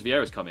Palace. Since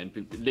Vieira's come in,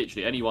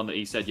 literally anyone that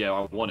he said, yeah,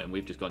 I want him,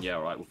 we've just gone, yeah,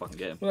 all right, we'll fucking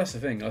get him. Well, that's the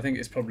thing. I think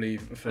it's probably,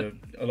 for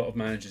a lot of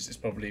managers, it's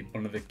probably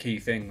one of the key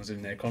things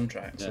in their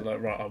contract. So,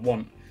 like, right, I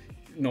want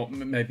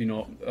maybe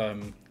not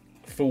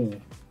full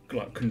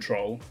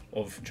control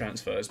of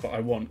transfers, but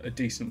I want a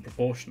decent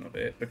proportion of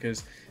it,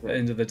 because at the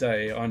end of the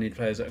day, I need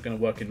players that are going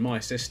to work in my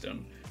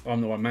system. I'm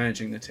the one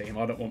managing the team.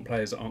 I don't want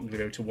players that aren't going to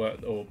be able to work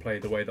or play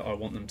the way that I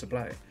want them to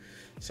play.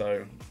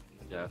 So,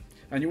 yeah.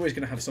 And you're always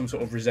going to have some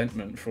sort of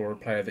resentment for a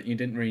player that you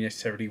didn't really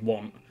necessarily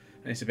want.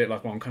 And it's a bit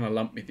like, well, I'm kind of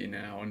lumped with you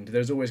now. And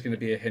there's always going to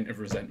be a hint of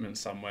resentment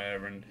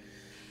somewhere. And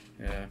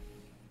yeah.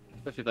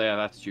 Especially if they have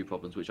attitude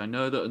problems, which I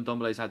know that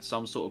Ndombele's had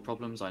some sort of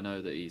problems. I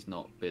know that he's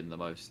not been the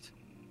most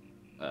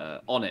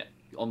on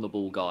the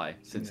ball guy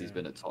since he's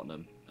been at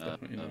Tottenham.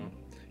 Definitely not.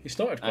 He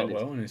started quite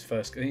well in his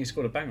first. I think he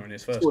scored a banger in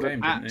his first game,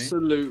 didn't he?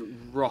 Absolute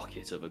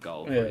rocket of a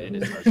goal in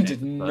his first game. He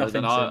did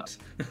nothing since.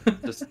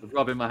 Just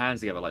rubbing my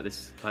hands together like,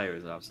 this player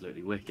is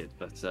absolutely wicked.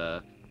 But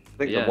I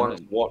think the one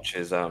to watch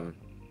is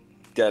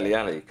Dele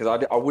Alli,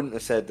 because I wouldn't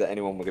have said that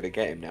anyone were going to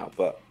get him now,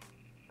 but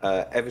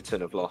Everton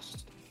have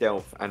lost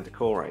Delph and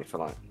Decore for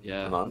like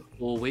a month,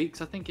 4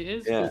 weeks, I think it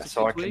is. Yeah,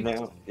 so I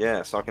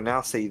can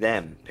now see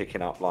them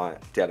picking up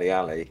like Dele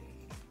Alli.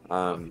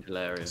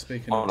 Hilarious.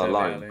 Speaking on of a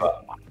loan,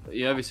 but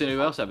have you seen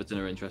who else Everton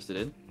are interested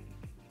in?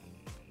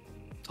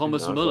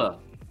 Thomas Muller.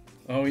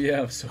 Oh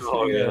yeah, I sent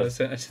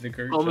that to the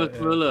group. Thomas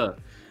Muller.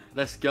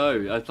 Let's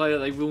go. A player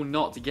they will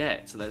not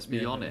get. Let's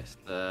be honest.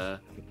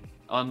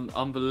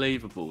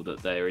 Unbelievable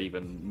that they're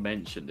even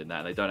mentioned in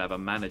that. They don't have a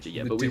manager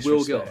yet, but we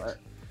will get.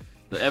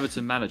 The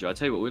Everton manager. I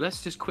tell you what, well,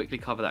 let's just quickly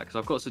cover that because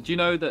I've got. So do you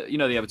know that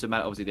the Everton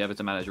obviously the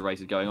Everton manager race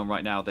is going on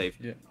right now. They've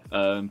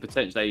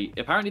potentially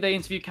apparently they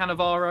interviewed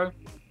Cannavaro.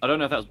 I don't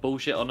know if that's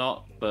bullshit or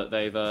not, but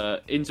they've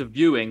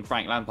interviewing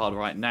Frank Lampard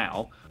right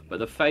now. But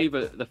the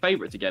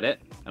favourite to get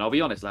it, and I'll be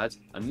honest, lads,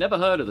 I never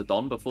heard of the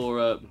Don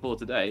before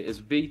today.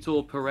 Is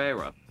Vitor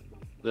Pereira,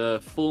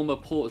 the former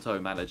Porto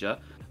manager,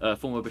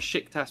 former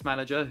Besiktas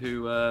manager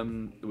who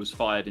was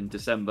fired in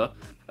December.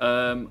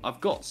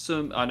 I've got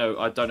some. I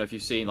don't know if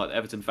you've seen like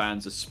Everton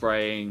fans are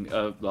spraying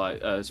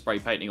spray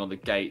painting on the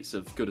gates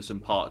of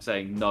Goodison Park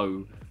saying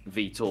no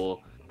Vitor.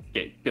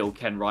 Get Bill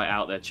Kenwright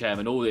out there,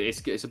 chairman. All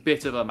it's a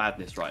bit of a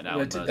madness right now.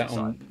 They did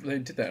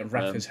that at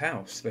Rafa's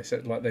house. They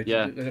said like they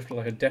left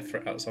like a death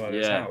threat outside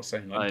his house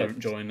saying like don't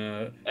join.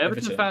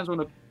 Everton fans are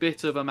on a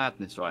bit of a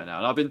madness right now,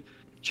 and I've been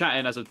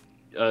chatting as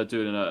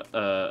doing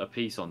a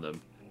piece on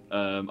them.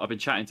 I've been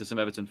chatting to some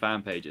Everton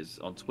fan pages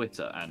on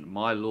Twitter, and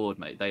my lord,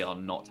 mate, they are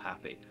not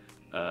happy.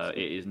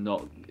 It's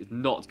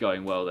not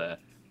going well there.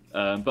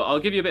 But I'll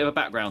give you a bit of a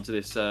background to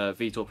this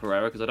Vitor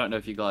Pereira because I don't know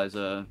if you guys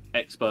are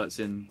experts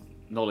in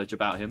knowledge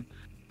about him,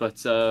 but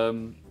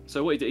so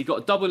what he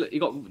got double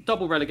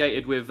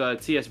relegated with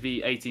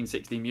TSV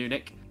 1860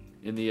 Munich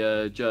in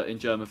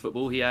German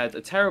football. He had a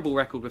terrible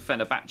record with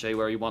Fenerbahce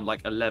where he won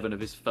like 11 of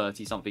his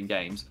 30 something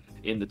games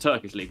in the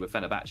Turkish league with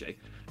Fenerbahce,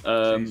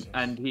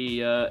 and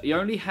he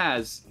only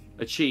has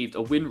achieved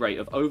a win rate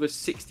of over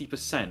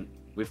 60%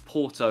 with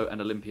Porto and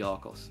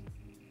Olympiacos.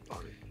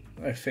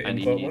 They fit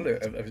in quite well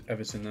at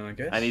Everton then, I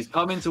guess. And he's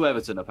coming to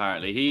Everton,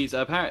 apparently.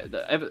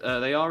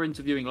 They are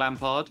interviewing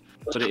Lampard,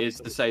 but it is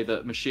to say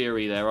that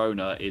Moshiri, their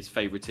owner, is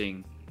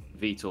favouriting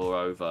Vitor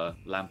over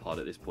Lampard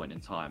at this point in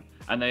time.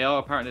 And they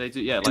are like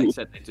you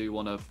said, they do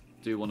want a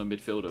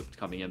midfielder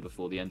coming in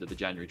before the end of the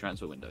January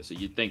transfer window. So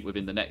you'd think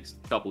within the next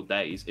couple of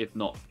days, if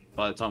not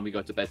by the time we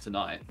go to bed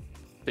tonight,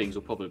 things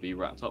will probably be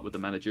wrapped up with the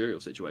managerial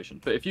situation.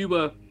 But if you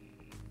were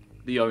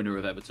the owner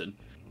of Everton,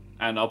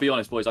 and I'll be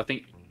honest, boys, I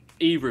think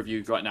either of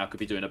you right now could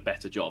be doing a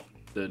better job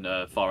than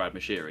Farhad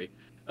Moshiri.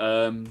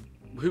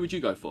 Who would you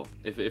go for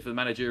if the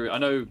managerial? I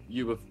know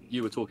you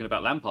were talking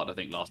about Lampard, I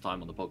think, last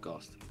time on the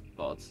podcast,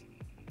 Bards.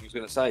 I was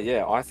going to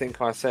say, I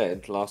think I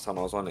said last time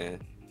I was on here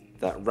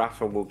that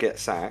Rafa will get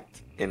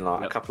sacked in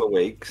a couple of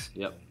weeks.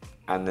 Yep.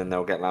 And then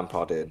they'll get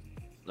Lampard in.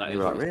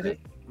 You're like,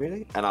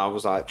 really? And I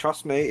was like,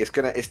 trust me,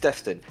 it's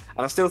destined.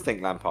 And I still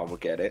think Lampard will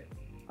get it.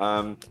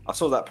 I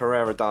saw that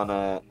Pereira done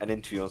an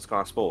interview on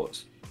Sky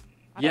Sports.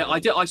 Yeah, I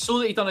did. I saw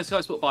that he'd done a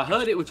Sky Sport, but I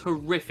heard it was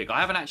horrific. I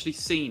haven't actually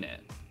seen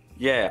it.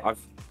 Yeah,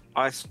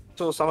 I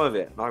saw some of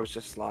it, and I was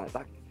just like,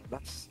 that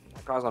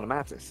guy's on a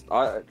madness.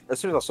 As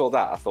soon as I saw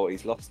that, I thought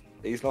he's lost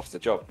the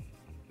job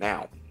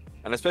now,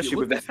 and especially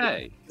with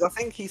FA. I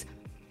think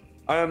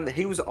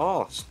he was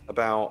asked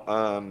about.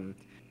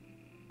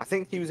 I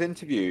think he was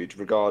interviewed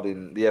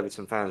regarding the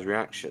Everton fans'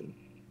 reaction,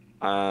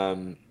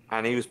 and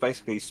he was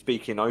basically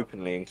speaking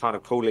openly and kind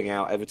of calling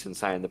out Everton,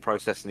 saying the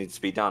process needs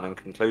to be done and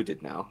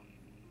concluded now.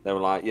 They were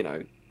like,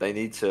 they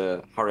need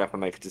to hurry up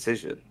and make a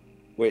decision,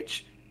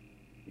 which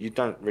you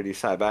don't really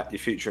say about your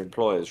future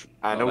employers.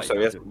 And also,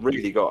 he hasn't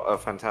really got a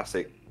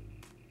fantastic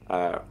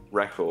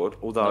record,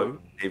 although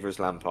neither is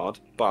Lampard.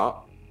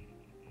 But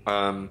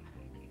I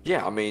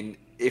mean,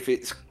 if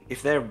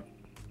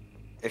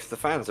the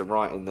fans are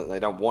right in that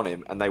they don't want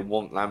him and they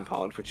want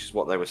Lampard, which is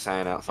what they were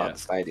saying outside the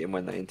stadium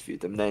when they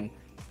interviewed them, then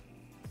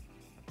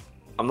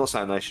I'm not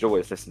saying they should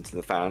always listen to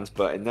the fans,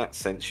 but in that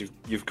sense,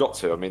 you've got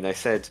to. I mean, they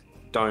said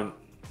don't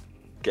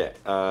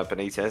get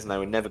Benitez, and they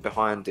were never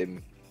behind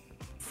him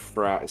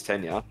throughout his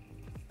tenure.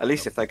 At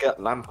least if they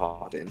get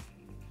Lampard in,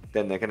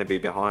 then they're going to be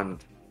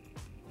behind.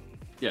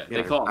 Yeah, they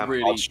can't Lampard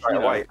really straight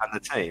away, and the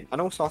team. And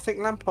also, I think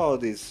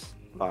Lampard,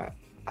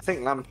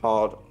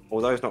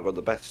 although he's not got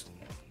the best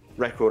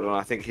record, and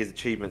I think his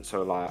achievements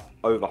are like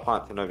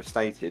overhyped and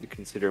overstated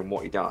considering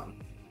what he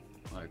done.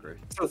 I agree. I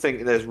still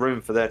think there's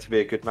room for there to be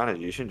a good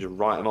manager. You shouldn't just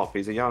write him off.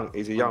 He's a young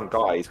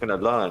guy. He's going to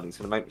learn. He's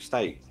going to make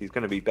mistakes. He's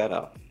going to be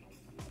better.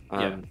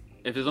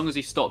 If as long as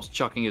he stops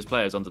chucking his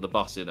players under the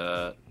bus in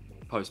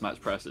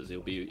post-match presses,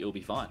 he'll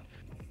be fine.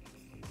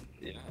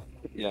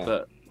 Yeah.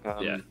 But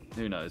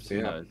who knows?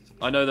 Who knows?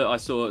 I know that I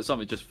saw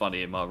something just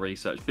funny in my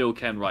research. Bill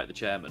Kenwright, the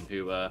chairman,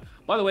 who,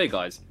 by the way,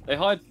 guys, they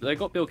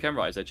got Bill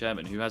Kenwright as their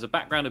chairman, who has a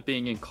background of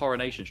being in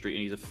Coronation Street,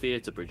 and he's a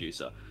theatre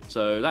producer.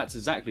 So that's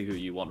exactly who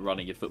you want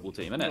running your football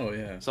team, isn't it? Oh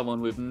yeah.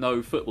 Someone with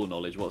no football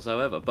knowledge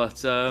whatsoever. But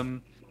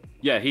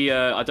he,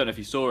 I don't know if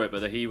you saw it,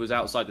 but he was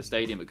outside the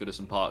stadium at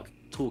Goodison Park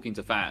talking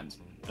to fans.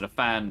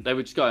 And they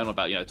were just going on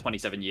about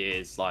 27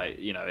 years,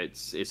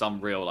 it's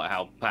unreal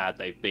how bad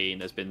they've been.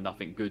 There's been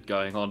nothing good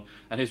going on,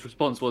 and his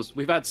response was,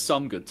 "We've had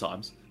some good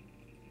times."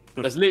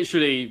 That's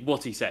literally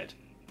what he said.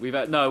 We've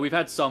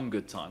had some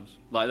good times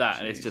like that,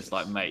 and it's just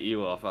like, mate,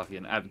 you are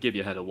fucking give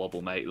your head a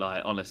wobble, mate.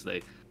 Like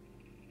honestly,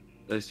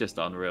 it's just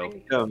unreal.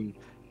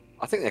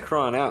 I think they're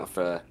crying out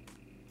for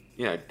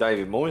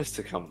David Moyes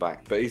to come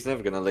back, but he's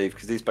never going to leave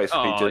because he's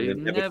basically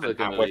doing never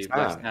going to leave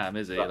West Ham,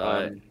 is he?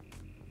 But,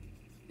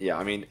 yeah,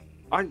 I mean.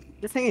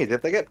 The thing is,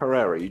 if they get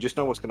Pereira, you just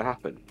know what's going to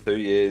happen. 2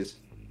 years,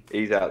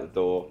 he's out the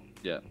door.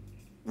 Yeah.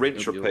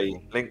 Rinse, It'll be repeat,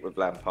 awful. link with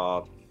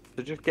Lampard.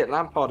 So just get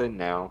Lampard in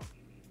now.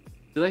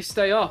 Do they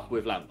stay up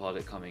with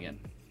Lampard coming in?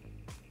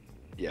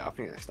 Yeah, I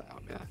think they stay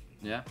up, yeah.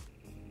 Yeah.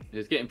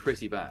 It's getting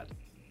pretty bad.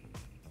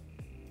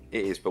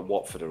 It is, but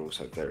Watford are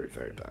also very,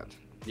 very bad.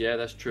 Yeah,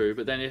 that's true.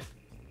 But then if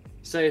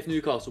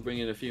Newcastle bring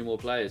in a few more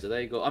players, are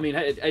they got? I mean,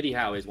 Eddie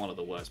Howe is one of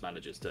the worst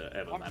managers to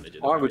ever manage.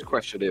 I would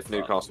question if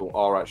Newcastle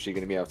are actually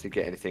going to be able to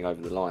get anything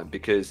over the line,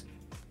 because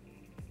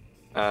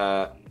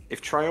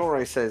if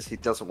Traore says he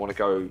doesn't want to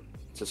go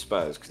to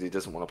Spurs because he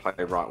doesn't want to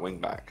play right wing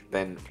back,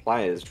 then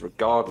players,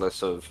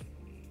 regardless of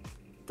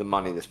the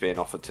money that's being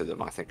offered to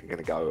them, I think are going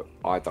to go,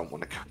 I don't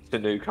want to go to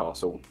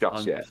Newcastle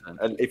just 100%. yet.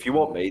 And if you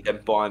want me, then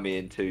buy me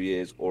in 2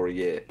 years or a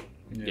year.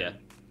 Yeah.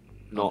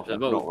 Not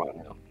 100%. not right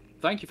now.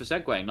 Thank you for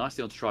segueing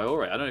nicely onto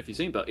Traore. I don't know if you've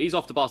seen, but he's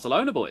off to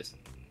Barcelona, boys.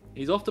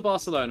 He's off to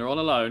Barcelona on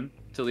a loan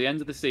till the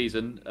end of the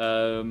season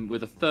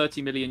with a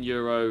 €30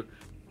 million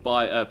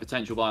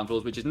potential buy-on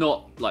clause, which is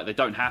not like they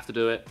don't have to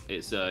do it.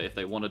 It's if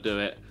they want to do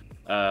it.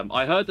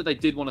 I heard that they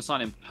did want to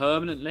sign him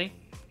permanently,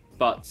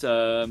 but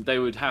they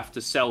would have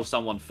to sell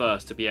someone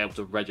first to be able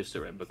to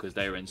register him because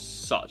they're in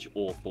such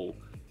awful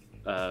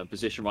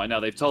position right now.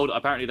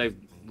 Apparently they've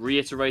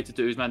reiterated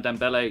to Ousmane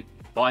Dembele,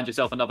 find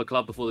yourself another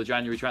club before the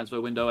January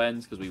transfer window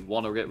ends because we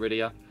want to get rid of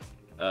you.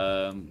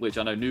 Which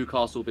I know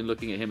Newcastle have been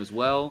looking at him as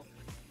well.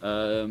 Do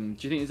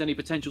you think there's any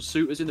potential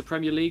suitors in the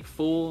Premier League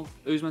for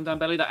Ousmane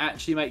Dembele that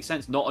actually makes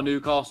sense? Not a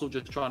Newcastle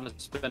just trying to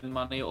spend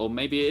money, or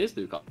maybe it is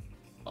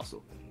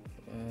Newcastle.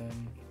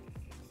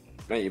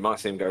 Mate, you might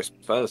see him go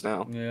Spurs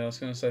now. Yeah, I was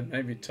going to say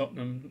maybe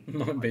Tottenham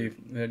might be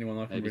the only one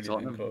I can Maybe really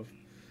Tottenham. think of.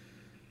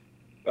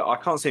 But I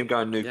can't see him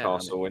going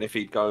Newcastle, Yeah, and if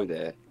he'd go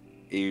there,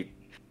 he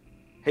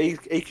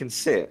can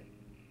sit.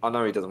 I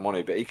know he doesn't want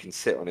to, but he can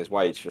sit on his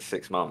wage for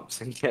 6 months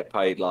and get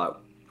paid like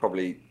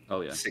probably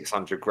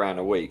 $600,000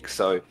 a week.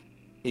 So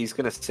he's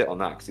going to sit on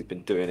that because he's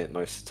been doing it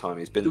most of the time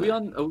he's been there.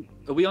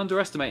 Are we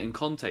underestimating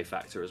Conte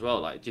factor as well?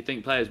 Like, do you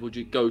think players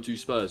would go to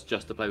Spurs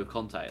just to play with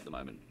Conte at the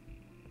moment?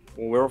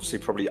 Well, we're obviously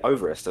probably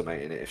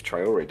overestimating it if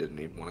Traore didn't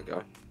even want to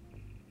go.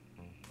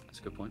 That's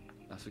a good point.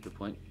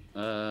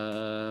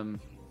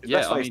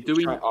 Yeah,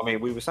 I mean,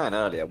 we were saying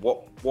earlier,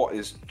 what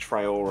is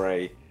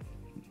Traore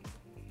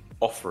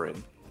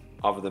offering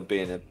other than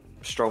being a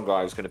strong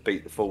guy who's going to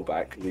beat the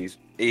fullback? He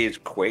is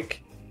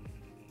quick.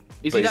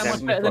 Is he that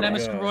much better than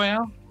Emerson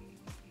Royale?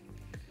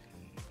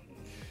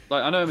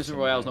 Like, I know Emerson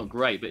Royale's not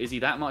great, but is he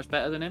that much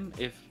better than him?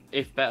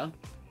 If better,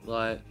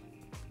 like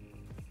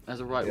as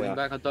a right wing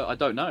back, I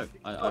don't know.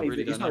 I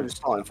really don't know. He's not even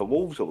starting for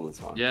Wolves all the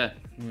time. Yeah,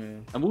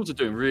 and Wolves are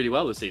doing really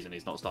well this season.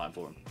 He's not starting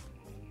for them,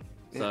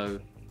 so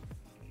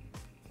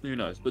who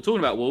knows? But talking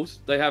about Wolves,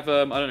 they have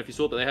I don't know if you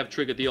saw, but they have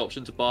triggered the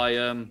option to buy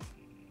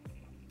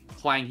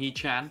Hwang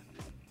Hee-chan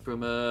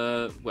from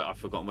I've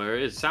forgotten where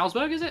it is.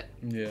 Salzburg, is it?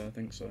 Yeah, I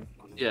think so.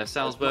 Yeah,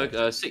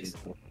 Salzburg,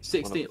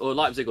 16 or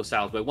Leipzig or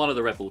Salzburg, one of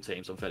the Red Bull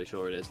teams. I'm fairly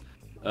sure it is.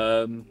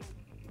 On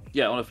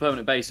a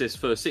permanent basis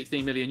for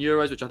 €16 million,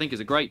 which I think is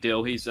a great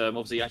deal. He's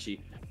obviously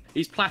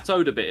he's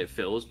plateaued a bit, it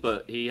feels,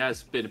 but he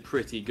has been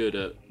pretty good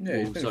at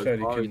Wolves so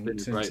far. He's been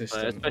a great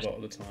player, a lot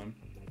of the time.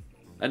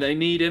 And they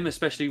need him,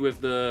 especially with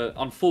the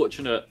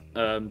unfortunate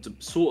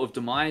sort of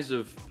demise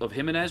of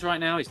Jimenez right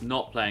now. He's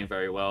not playing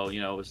very well.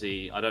 You know,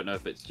 obviously, I don't know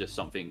if it's just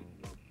something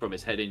from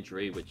his head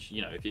injury, which,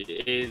 you know, if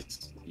it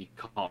is, you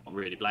can't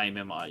really blame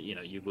him.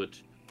 You would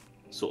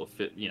sort of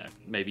fit,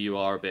 maybe you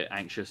are a bit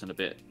anxious and a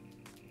bit,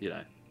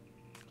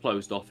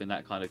 closed off in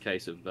that kind of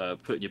case of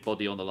putting your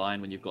body on the line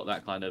when you've got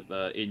that kind of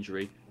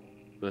injury.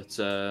 But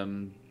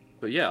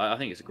yeah, I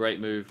think it's a great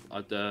move.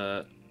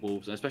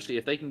 Wolves, especially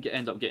if they can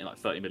end up getting like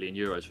 €30 million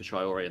for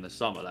Traore in the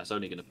summer, that's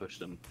only going to push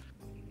them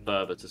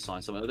further to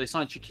sign someone. They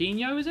signed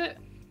Chiquinho, is it,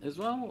 as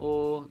well,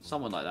 or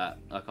someone like that?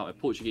 I can't remember.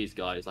 Portuguese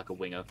guy, is like a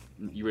winger,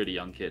 really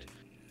young kid,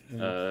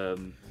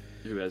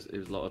 who has a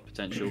lot of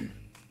potential.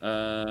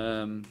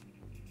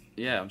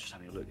 Yeah, I'm just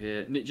having a look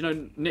here. Do you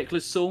know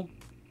Nicholas Saul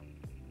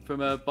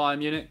from Bayern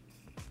Munich?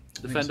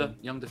 Defender,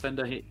 young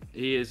defender. He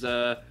is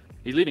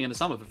he's leaving in the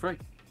summer for free.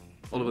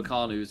 Oliver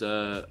Kahn, who's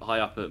high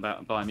up at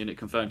Bayern Munich,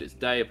 confirmed it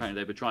today. Apparently,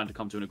 they were trying to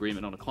come to an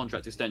agreement on a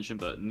contract extension,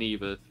 but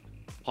neither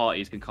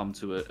parties can come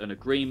to an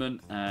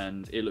agreement.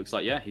 And it looks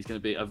like, he's going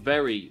to be a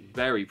very,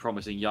 very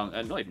promising young,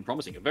 not even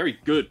promising, a very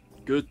good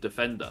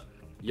defender.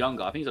 Young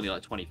guy, I think he's only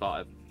like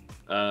 25.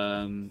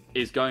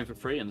 Is going for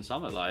free in the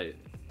summer. Like,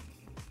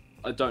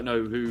 I don't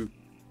know who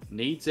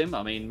needs him.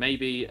 I mean,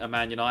 maybe a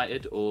Man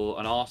United or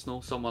an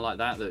Arsenal, someone like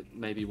that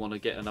maybe want to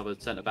get another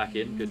centre back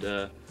in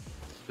could.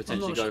 I'm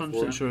not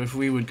 100% sure if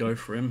we would go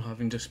for him,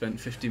 having just spent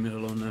 50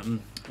 mil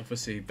on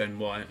obviously Ben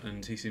White,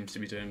 and he seems to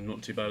be doing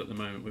not too bad at the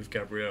moment with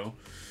Gabriel.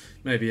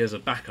 Maybe as a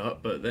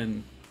backup, but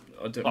then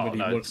I don't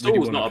want.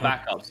 Saul's not a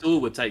backup. Saul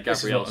would take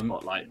Gabriel's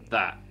spot like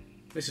that.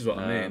 This is what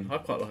I mean. I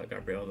quite like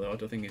Gabriel though. I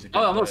don't think he's a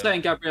good I'm not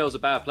saying Gabriel's a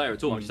bad player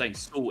at all. I'm just saying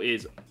Saul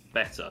is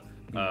better.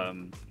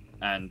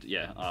 And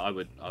yeah, I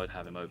would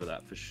have him over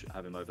that for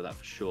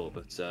sure.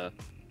 But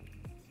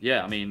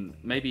yeah, I mean,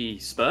 maybe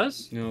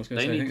Spurs. No, I was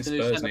going to say, I think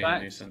Spurs need a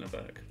new centre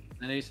back.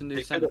 They need some new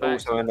They centre could back.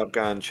 also end up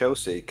going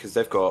Chelsea because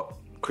they've got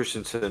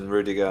Christensen,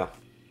 Rudiger.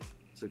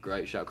 It's a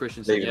great shout.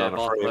 Christensen, Leaving yeah, on a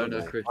free, Barcelona.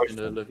 haven't they?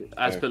 Christian, look,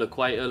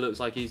 Azpilicueta looks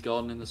like he's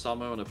gone in the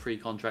summer on a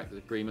pre-contract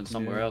agreement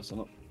somewhere else. I'm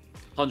not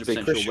 100% See,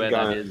 sure Christian where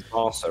that going is.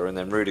 Barca and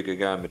then Rudiger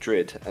going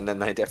Madrid, and then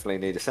they definitely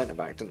need a centre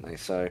back, didn't they?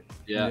 So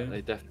Yeah, Yeah.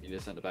 they definitely need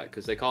a centre back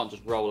because they can't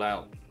just roll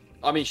out.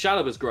 I mean,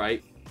 Chalobah's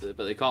great, but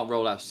they can't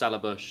roll out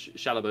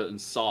Chalobah and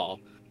Sarr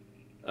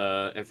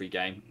every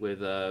game with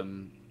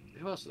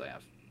who else do they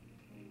have?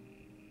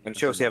 and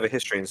Chelsea have a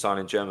history in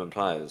signing German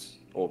players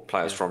or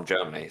players Yeah. from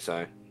Germany.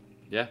 So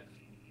Yeah,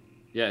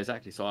 yeah,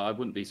 exactly. So I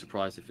wouldn't be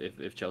surprised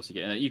if Chelsea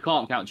get in. You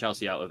can't count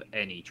Chelsea out of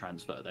any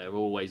transfer. They're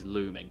always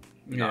looming.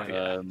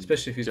 Yeah,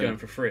 especially if he's so- going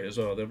for free as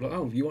well. They're like,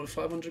 oh, you want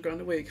 500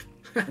 grand a week?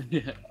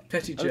 Yeah.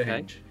 Petty Okay.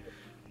 change.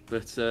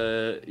 But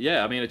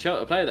yeah, I mean,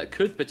 a player that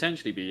could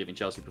potentially be leaving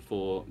Chelsea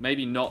before,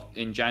 maybe not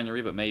in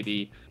January, but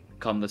maybe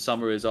come the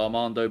summer is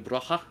Armando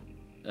Broja.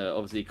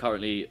 Obviously,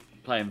 currently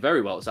playing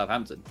very well at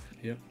Southampton.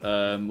 Yeah.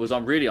 Was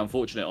really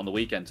unfortunate on the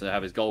weekend to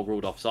have his goal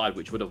ruled offside,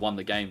 which would have won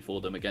the game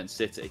for them against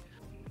City.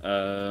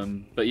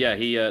 But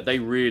yeah, they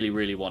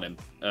really want him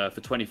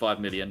for 25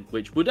 million,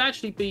 which would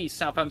actually be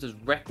Southampton's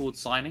record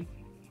signing.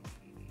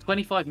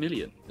 25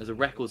 million as a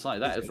record signing.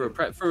 That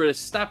for an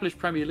established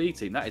Premier League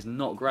team, that is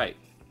not great.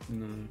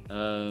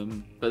 No.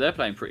 But they're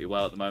playing pretty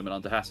well at the moment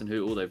under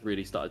Hasenhüttl. They've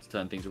really started to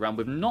turn things around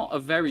with not a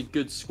very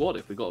good squad,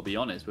 if we've got to be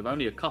honest, with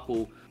only a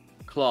couple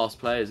class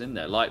players in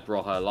there, like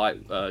Broja,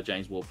 like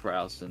James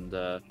Ward-Prowse, and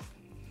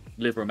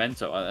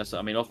Livramento.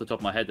 I mean, off the top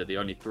of my head, they're the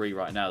only three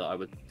right now that I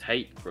would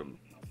take from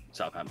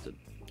Southampton.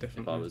 If I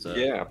Definitely. was,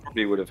 yeah, I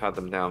probably would have had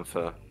them down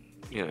for,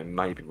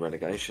 maybe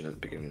relegation at the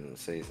beginning of the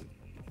season.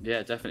 yeah,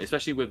 definitely,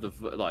 especially with the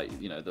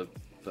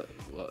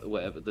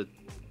whatever the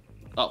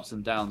ups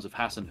and downs of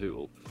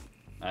Hasenhüttl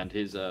and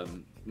his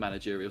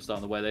managerial style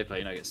and the way they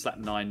play. Get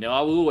slapped 9-0.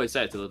 I will always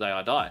say it till the day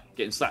I die.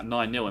 Getting slapped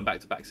 9-0 in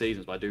back-to-back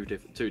seasons by two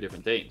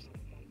different teams.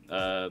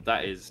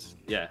 That is,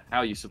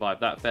 how you survive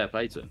that. Fair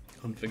play to him.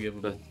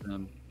 Unforgivable.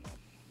 But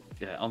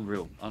yeah,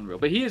 unreal.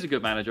 But he is a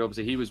good manager.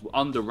 Obviously, he was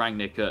under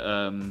Rangnick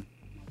at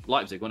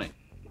Leipzig, wasn't he?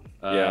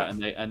 Yeah.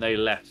 And they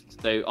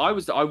left. I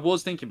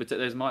was thinking, but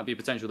there might be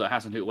potential that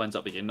Hasenhüttl ends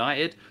up at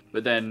United,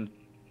 but then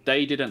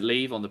they didn't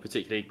leave on the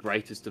particularly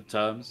greatest of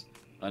terms.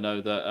 I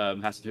know that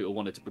Hasenhüttl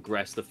wanted to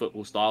progress the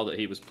football style that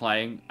he was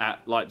playing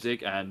at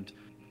Leipzig, and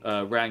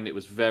Rangnick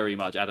was very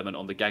much adamant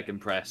on the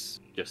gegenpress.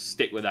 Just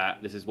stick with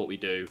that. This is what we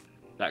do.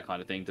 That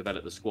kind of thing.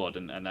 Develop the squad,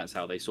 and that's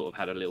how they sort of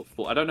had a little.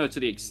 I don't know to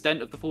the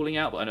extent of the falling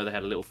out, but I know they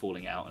had a little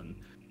falling out and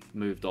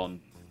moved on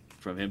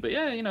from him. But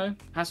yeah,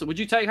 Hasen. Would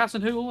you take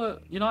Hasenhüttl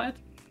at United?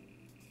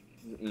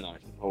 No,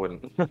 I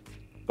wouldn't.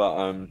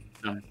 But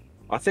No.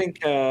 I think,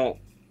 do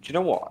you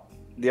know what?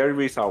 The only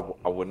reason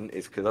I wouldn't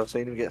is because I've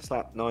seen him get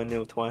slapped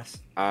 9-0 twice.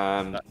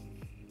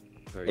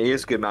 He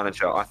is a good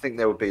manager. I think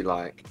there would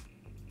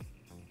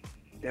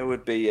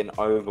be an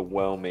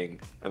overwhelming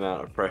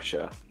amount of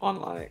pressure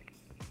on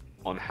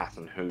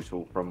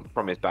Hasenhüttl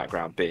from his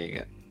background being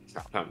at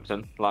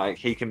Southampton.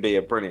 He can be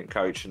a brilliant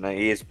coach, and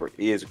he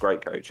is a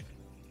great coach.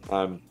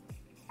 And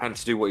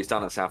to do what he's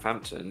done at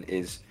Southampton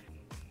is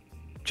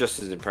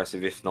just as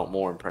impressive, if not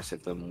more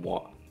impressive, than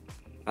what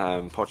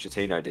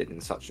Pochettino did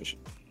in such a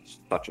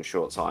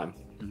short time.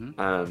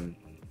 Mm-hmm.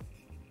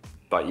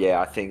 But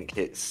yeah, I think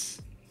it's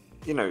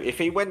if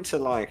he went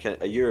to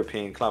a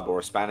European club or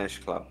a Spanish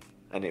club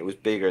and it was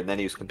bigger, and then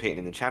he was competing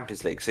in the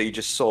Champions League, so you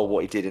just saw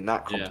what he did in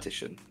that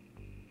competition,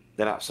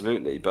 then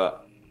absolutely.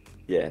 But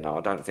yeah, no,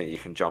 I don't think you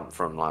can jump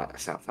from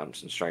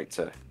Southampton straight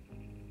to.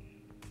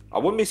 I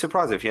wouldn't be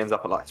surprised if he ends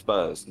up at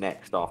Spurs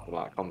next after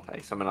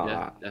Conte, something like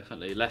that.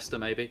 Definitely Leicester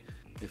maybe,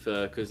 if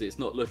because it's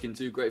not looking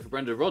too great for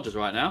Brendan Rodgers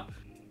right now.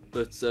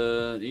 But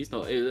he's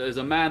not. As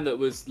a man that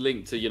was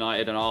linked to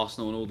United and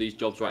Arsenal and all these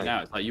jobs right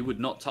now, it's like you would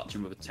not touch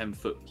him with a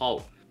 10-foot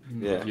pole.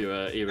 Yeah, If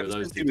you're either of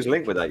those. Since he was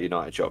linked with that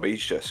United job,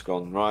 he's just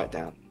gone right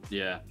down.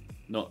 Yeah,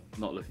 not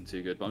looking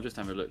too good. But I'm just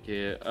having a look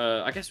here.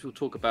 I guess we'll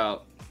talk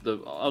about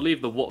I'll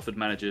leave the Watford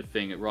manager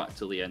thing right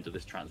till the end of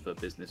this transfer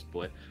business,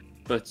 boy.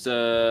 But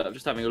I'm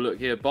just having a look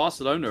here.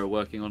 Barcelona are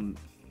working on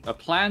a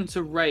plan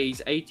to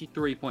raise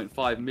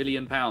 £83.5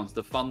 million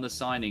to fund the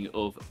signing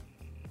of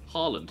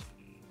Haaland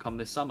come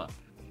this summer.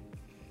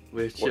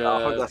 Which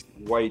I hope that's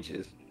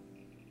wages.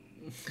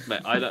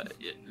 Mate, I don't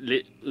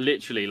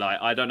literally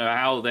I don't know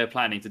how they're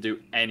planning to do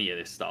any of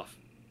this stuff.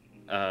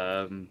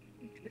 Even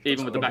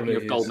with the backing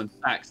of Goldman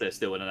Sachs, they're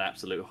still in an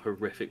absolute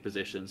horrific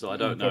position. So I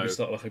don't know. Probably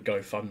start a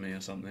GoFundMe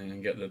or something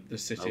and get the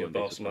city of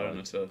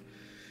Barcelona to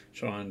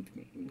try and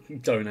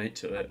donate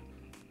to it.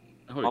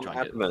 I'm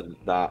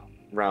adamant that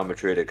Real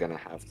Madrid are going to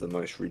have the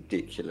most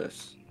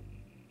ridiculous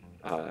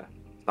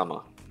summer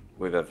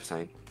we've ever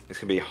seen. It's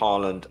going to be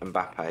Haaland,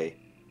 Mbappe,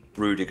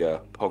 Rudiger,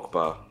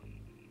 Pogba.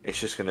 It's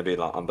just going to be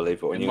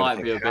unbelievable. It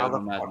might be a bit of a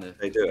madness.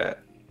 They do it,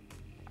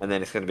 and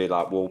then it's going to be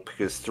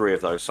because 3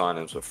 of those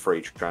signings were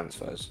free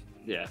transfers.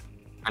 Yeah.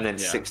 And then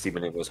 60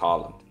 million was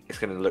Haaland. It's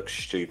going to look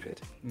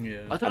stupid. Yeah.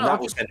 I don't and know. that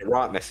will send the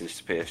right message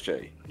to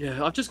PSG.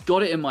 Yeah, I've just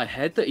got it in my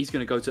head that he's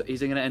going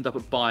to end up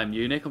at Bayern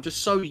Munich. I'm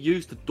just so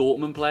used to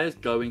Dortmund players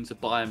going to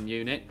Bayern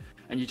Munich,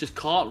 and you just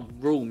can't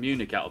rule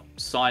Munich out of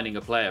signing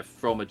a player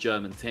from a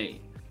German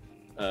team.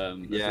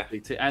 And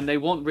they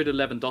want rid of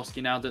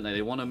Lewandowski now, don't they?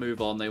 They want to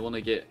move on. They want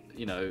to get,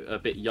 you know, a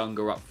bit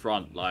younger up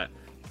front. Like,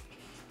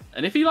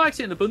 and if he likes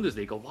it in the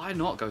Bundesliga, why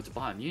not go to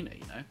Bayern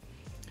Munich? You know,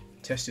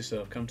 test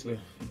yourself. Come to the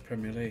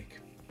Premier League.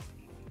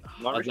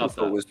 My original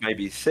thought was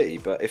maybe City,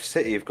 but if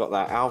City have got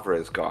that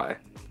Alvarez guy,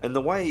 and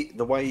the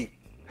way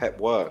Pep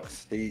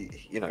works, he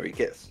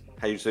gets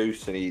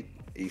Jesus and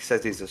he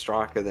says he's a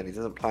striker, then he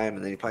doesn't play him,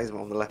 and then he plays him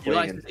on the left wing.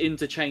 Like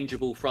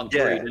interchangeable front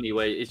three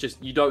anyway. It's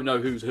just you don't know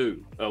who's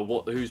who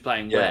or who's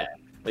playing where.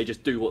 They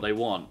just do what they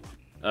want,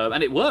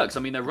 and it works. I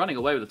mean, they're running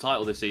away with the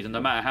title this season,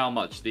 no matter how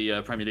much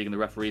the Premier League and the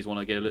referees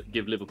want to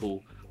give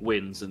Liverpool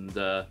wins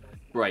and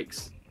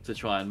breaks to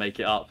try and make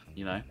it up.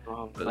 You know.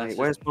 Oh, mate,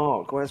 where's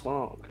Mark? Where's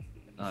Mark?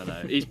 I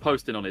know he's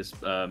posting on his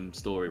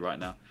story right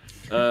now.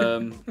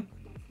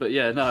 But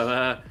yeah,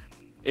 no.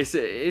 It's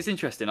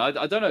interesting.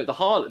 I don't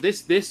know.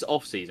 This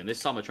off season, this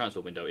summer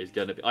transfer window is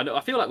going to be.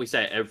 I feel like we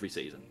say it every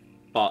season,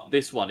 but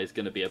this one is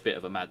going to be a bit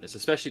of a madness,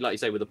 especially like you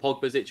say with the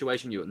Pogba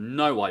situation. You have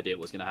no idea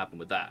what's going to happen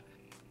with that,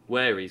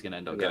 where he's going to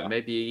end up going.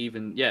 Maybe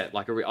even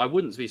I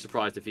wouldn't be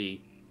surprised if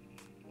he.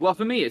 Well,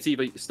 for me, it's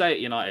either stay at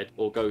United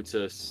or go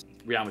to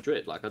Real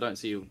Madrid. Like I don't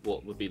see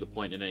what would be the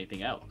point in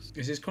anything else.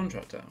 Is his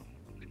contract out?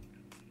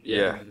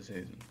 Yeah.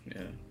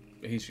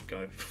 He should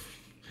go.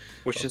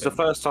 Which is the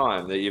first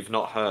time that you've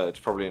not heard,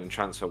 probably in the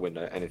transfer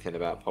window, anything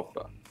about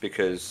Pogba.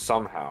 Because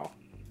somehow,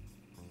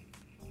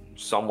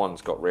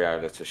 someone's got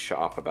Raiola to shut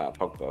up about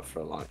Pogba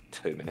for like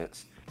 2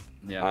 minutes.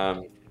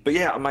 Yeah. But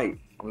yeah, mate,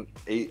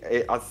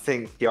 I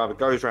think he either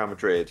goes Real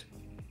Madrid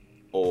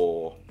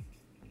or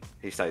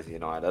he stays at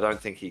United. I don't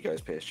think he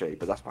goes PSG,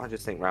 but that's why I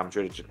just think Real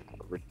Madrid just had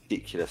a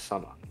ridiculous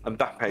summer.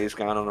 Mbappe is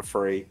going on a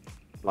free.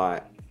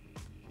 Like,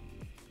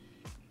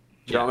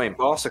 do you know what I mean?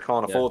 Barca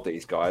can't afford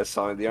these guys,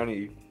 so the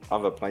only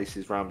other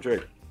places Real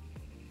Madrid.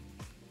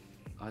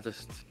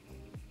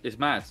 It's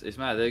mad. It's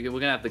mad. We're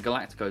gonna have the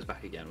Galacticos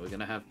back again. We're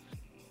gonna have.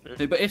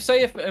 But if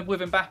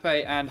with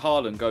Mbappe and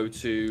Haaland go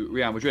to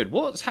Real Madrid,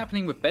 what's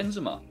happening with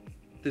Benzema?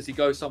 Does he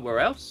go somewhere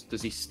else?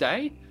 Does he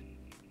stay?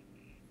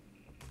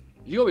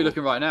 You gotta be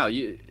looking right now.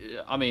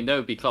 I mean, there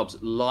would be clubs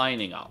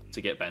lining up to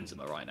get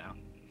Benzema right now.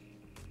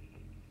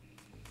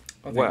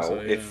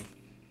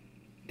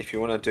 If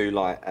you want to do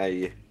like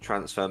a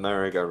transfer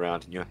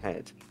merry-go-round in your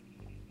head,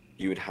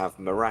 you would have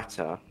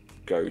Morata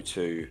go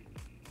to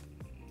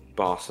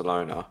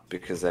Barcelona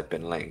because they've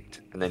been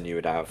linked, and then you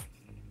would have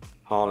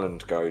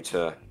Haaland go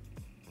to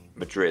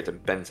Madrid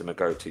and Benzema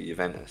go to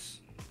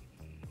Juventus,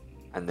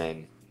 and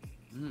then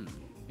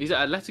he's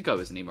at Atletico,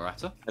 isn't he,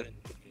 Morata? And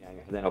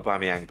then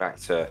Aubameyang back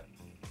to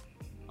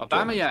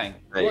Aubameyang.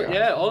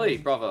 Yeah, Ollie,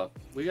 brother,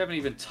 we haven't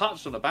even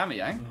touched on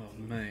Aubameyang.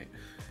 Oh, mate,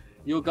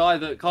 you're a guy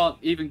that can't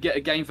even get a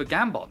game for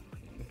Gambon.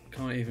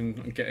 Can't even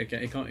get a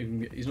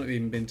game. He's not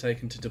even been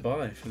taken to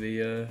Dubai for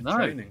the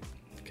training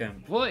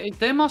camp. Well,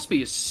 there must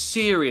be a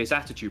serious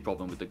attitude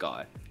problem with the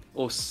guy,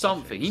 or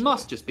something. He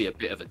must just be a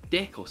bit of a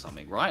dick or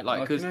something, right?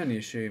 Like, I can only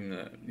assume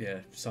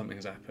that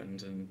something's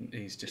happened and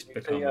he's just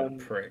become a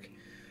prick.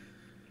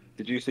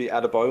 Did you see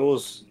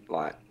Adebayor's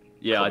like?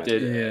 Yeah, I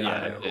did.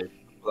 Yeah, I did.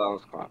 That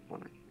was quite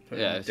funny.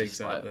 It's digs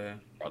just out like, there.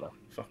 brother.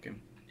 Fuck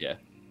him. Yeah,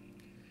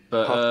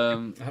 but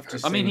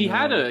I mean, he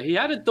had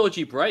a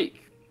dodgy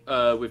break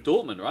with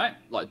Dortmund, right?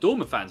 Like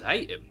Dortmund fans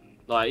hate him.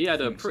 Like he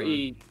had a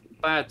pretty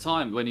bad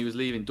time when he was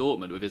leaving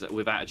Dortmund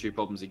with attitude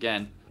problems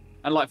again.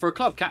 And like for a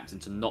club captain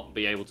to not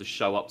be able to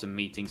show up to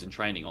meetings and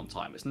training on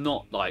time, it's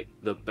not like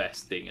the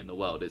best thing in the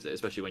world, is it?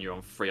 Especially when you're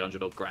on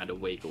 300 odd grand a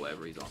week or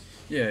whatever he's on.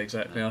 Yeah,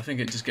 exactly. I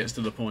think it just gets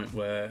to the point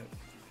where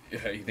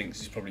he thinks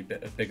he's probably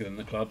bigger than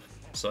the club.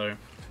 So,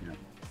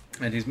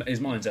 and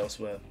his mind's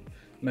elsewhere.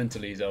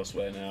 Mentally, he's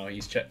elsewhere now.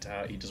 He's checked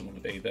out. He doesn't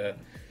want to be there,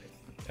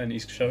 and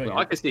he's showing.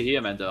 I could see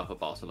him end up at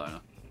Barcelona.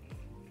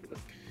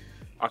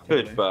 I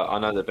could, but I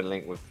know they've been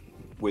linked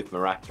with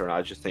Morata, and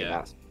I just think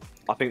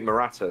I think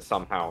Morata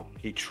somehow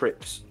he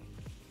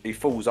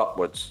falls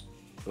upwards.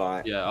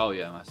 Like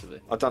massively.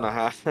 I don't know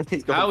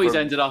how he's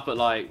ended up at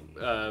like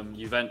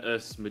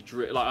Juventus,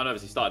 Madrid. Like I know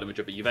obviously started at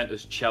Madrid, but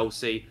Juventus,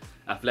 Chelsea,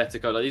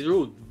 Atletico. Like these are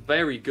all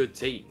very good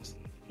teams.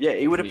 Yeah,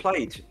 he would have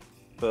played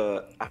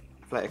for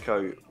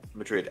Atletico,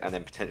 Madrid, and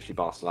then potentially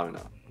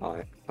Barcelona.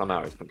 Like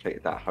somehow he's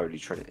completed that holy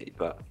trinity,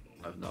 but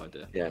I have no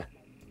idea. Yeah.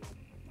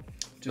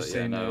 Just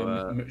saying,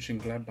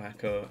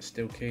 Mönchengladbach are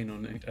still keen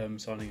on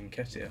signing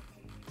Nketiah.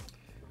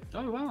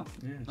 Oh wow!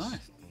 Yes.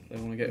 Nice. They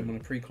want to get him on a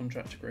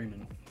pre-contract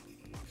agreement.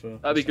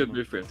 That'd be a good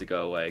move for him to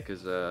go away,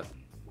 because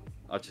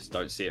I just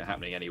don't see it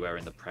happening anywhere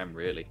in the Prem,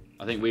 really.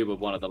 I think we were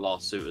one of the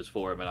last suitors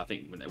for him, and I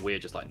think we're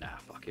just like, nah,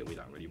 fuck it, we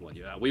don't really want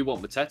you now. We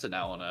want Mateta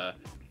now on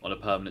a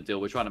permanent deal.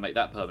 We're trying to make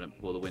that permanent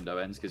before the window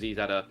ends, because he's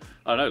had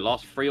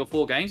last 3 or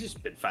 4 games, it's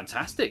been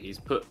fantastic. He's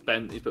put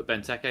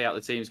Benteke out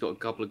of the team. He's got a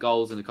couple of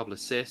goals and a couple of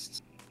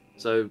assists.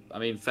 So I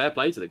mean, fair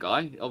play to the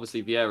guy.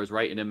 Obviously, Vieira's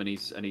rating him, and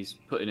he's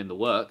putting in the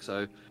work.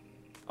 So.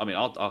 I mean,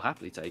 I'll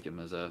happily take him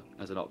as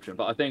an option,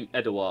 but I think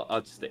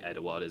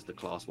Edouard is the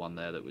class one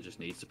there that just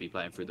needs to be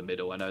playing through the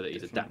middle. I know that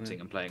he's adapting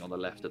and playing on the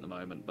left at the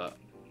moment, but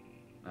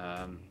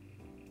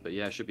But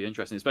yeah, it should be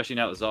interesting, especially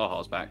now that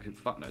Zaha's back. Who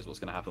fuck knows what's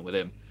going to happen with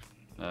him?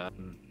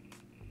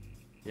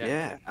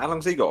 Yeah. How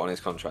long's he got on his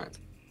contract?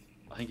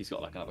 I think he's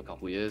got like another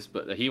couple of years,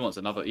 but he wants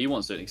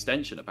an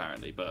extension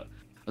apparently. But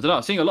I don't know.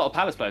 I'm seeing a lot of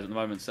Palace players at the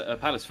moment,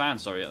 Palace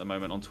fans, sorry, at the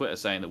moment on Twitter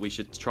saying that we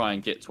should try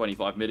and get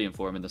 25 million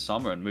for him in the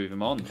summer and move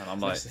him on. And I'm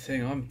That's like, the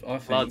thing. I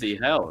think bloody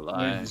hell!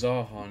 Like, with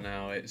Zaha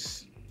now,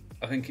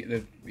 I think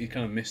he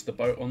kind of missed the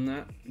boat on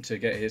that to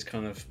get his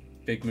kind of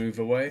big move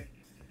away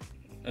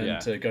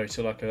and to go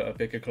to like a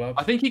bigger club.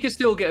 I think he could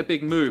still get a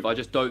big move. I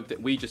just don't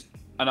think we just.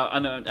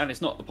 And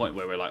it's not the point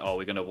where we're like, oh,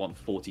 we're going to want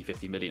 40,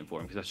 50 million for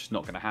him, because that's just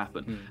not going to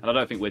happen. And I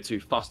don't think we're too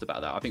fussed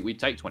about that. I think we'd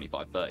take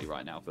 25, 30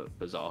 right now for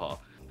Zaha.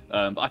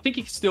 But I think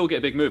he could still get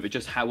a big move. It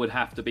just would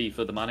have to be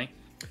for the money.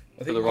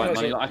 I think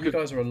you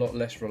guys are a lot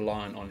less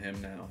reliant on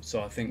him now.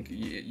 So I think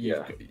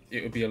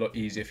it would be a lot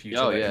easier for you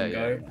to let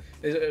him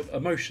go.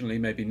 Emotionally,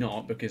 maybe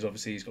not, because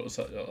obviously he's got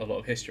a lot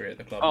of history at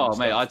the club. Oh,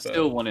 mate, I'd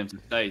still want him to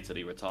stay till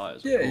he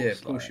retires.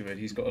 Of course you would.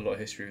 He's got a lot of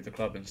history with the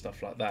club and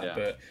stuff like that. Yeah.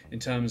 But in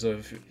terms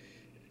of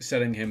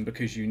selling him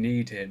because you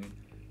need him,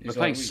 we're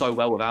playing so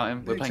well without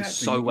him. We're playing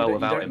so well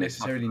without him. You don't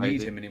necessarily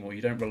need him anymore.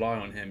 You don't rely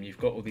on him. You've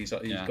got all these.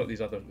 You've got these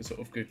other sort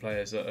of good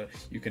players that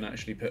you can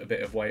actually put a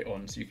bit of weight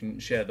on, so you can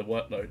share the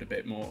workload a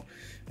bit more.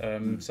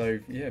 So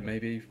yeah,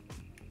 maybe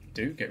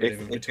do get rid of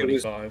him for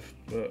 25.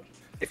 But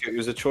if it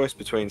was a choice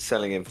between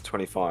selling him for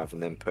 25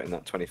 and then putting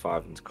that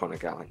 25 into Conor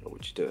Gallagher,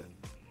 would you do it?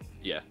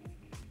 Yeah.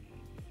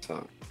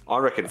 So I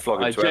reckon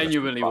flogging. I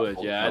genuinely would.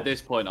 Yeah, at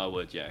this point I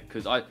would. Yeah,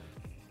 because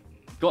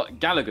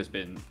Gallagher's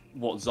been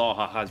what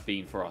Zaha has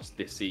been for us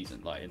this season,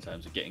 like in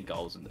terms of getting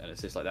goals and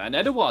assists like that. And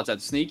Edouard's had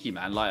sneaky,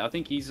 man. Like I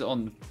think he's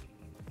on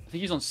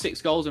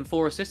 6 goals and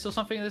 4 assists or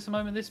something at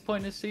this point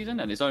in this season.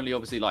 And it's only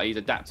obviously like he's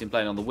adapting,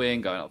 playing on the wing,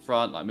 going up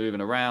front, like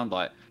moving around.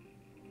 Like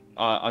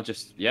I'm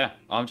just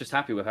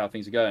happy with how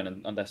things are going,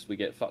 and unless we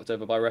get fucked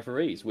over by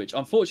referees, which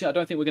unfortunately I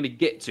don't think we're going to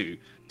get to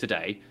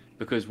today,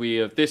 because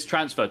this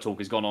transfer talk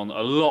has gone on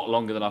a lot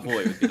longer than I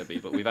thought it was going to be.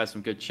 But we've had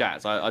some good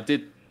chats. I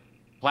did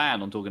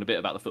plan on talking a bit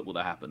about the football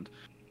that happened,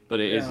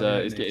 but it's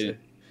getting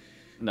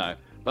no.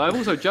 But I've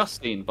also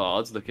just seen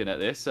Bards looking at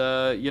this.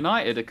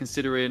 United are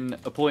considering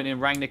appointing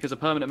Rangnick as a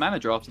permanent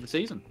manager after the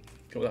season.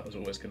 Cool, that was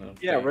always going to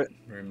be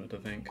rumoured, I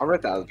think. I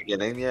read that at the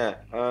beginning. Yeah,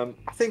 I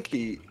think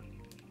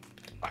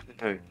I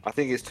don't know. I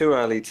think it's too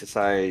early to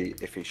say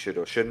if he should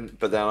or shouldn't.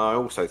 But then I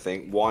also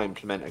think, why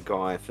implement a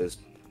guy for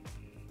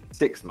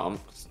 6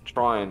 months,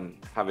 try and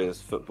have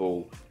his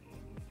football,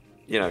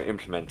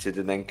 implemented,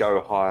 and then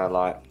go hire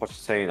like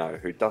Pochettino,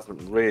 who doesn't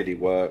really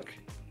work,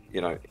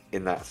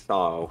 in that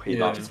style. He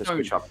likes to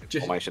switch up the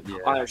formation. Yeah.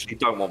 I actually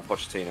don't want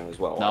Pochettino as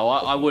well. No,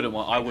 I wouldn't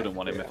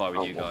want him if I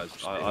were you guys.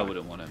 I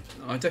wouldn't want him.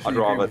 I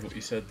definitely agree with what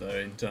you said though,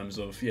 in terms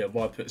of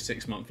why put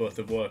 6 months worth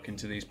of work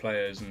into these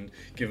players and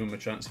give them a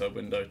transfer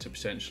window to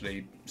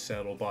potentially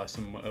sell or buy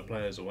some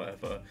players or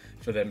whatever,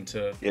 for them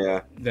to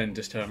then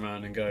just turn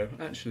around and go,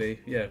 actually,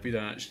 we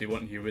don't actually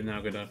want you. We're now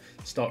going to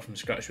start from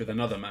scratch with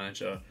another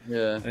manager.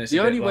 Yeah. And it's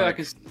the only way I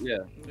can. Yeah.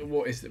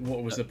 What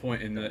was the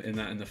point in that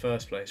in the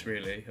first place?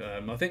 Really,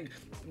 I think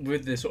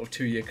with the sort of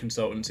 2-year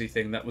consultancy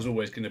thing, that was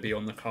always going to be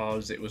on the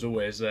cards. It was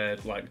always there,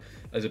 like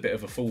as a bit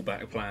of a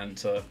fallback plan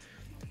to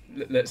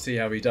let's see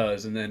how he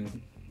does, and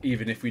then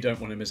even if we don't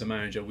want him as a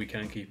manager, we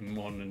can keep him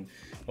on, and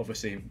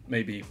obviously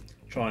maybe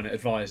try and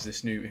advise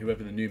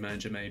whoever the new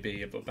manager may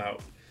be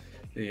about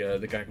the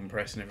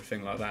Gegenpress and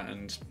everything like that,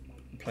 and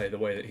play the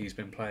way that he's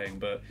been playing.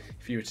 But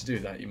if you were to do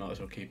that, you might as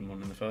well keep him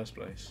on in the first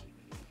place.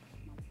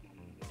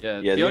 Yeah,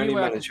 the only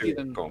way I can see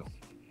them.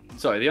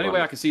 Sorry, the only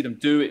way I can see them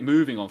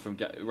moving on from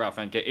Ralph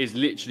Rangnick is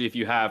literally if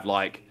you have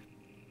like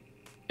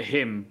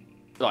him,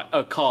 like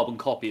a carbon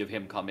copy of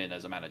him come in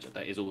as a manager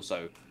that is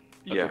also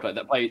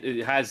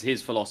it has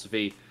his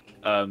philosophy,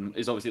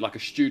 is obviously like a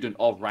student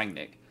of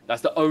Rangnick.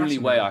 That's the only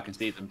way I can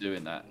see them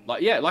doing that.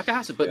 Like a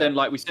Hassan. But then,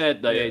 like we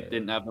said, they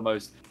didn't have the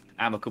most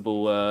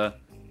amicable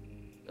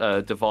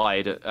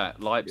divide at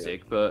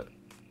Leipzig. But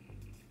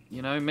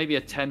maybe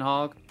a Ten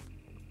Hag.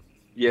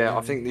 Yeah,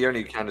 I think the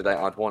only candidate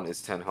I'd want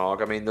is Ten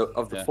Hag. I mean,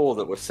 of the 4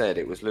 that were said,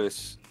 it was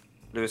Luis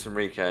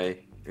Enrique,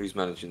 who's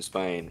managing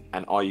Spain,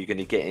 and are you going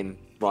to get him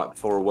right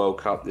before a World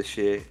Cup this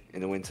year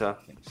in the winter?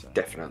 So.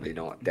 Definitely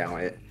not.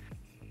 Doubt it.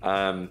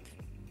 Ten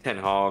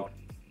Hag,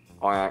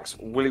 Ajax,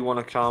 will he want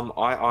to come?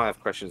 I have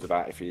questions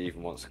about if he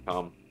even wants to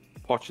come.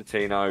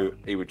 Pochettino,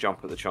 he would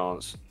jump at the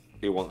chance.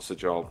 He wants the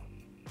job,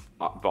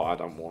 but I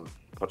don't want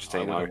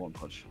Pochettino.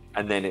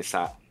 And then it's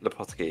that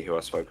Lopetegui, who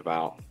I spoke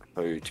about,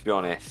 who, to be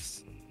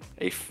honest,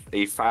 he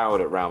failed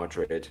at Real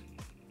Madrid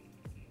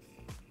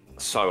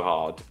so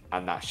hard,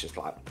 and that's just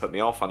like put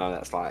me off. I know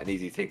that's like an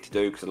easy thing to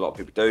do because a lot of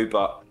people do,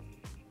 but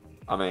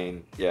I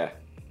mean,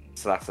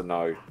 so that's a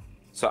no.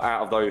 So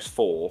out of those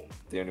 4,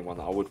 the only one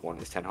that I would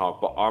want is Ten Hag,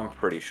 but I'm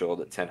pretty sure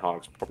that Ten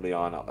Hag's probably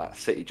eyeing up that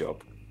City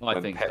job.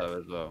 I think so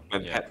as well.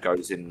 When Pep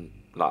goes in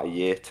like a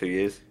year, 2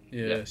 years.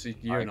 Yeah, it's a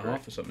year and a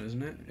half or something,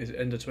 isn't it? Is it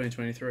end of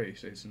 2023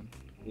 season?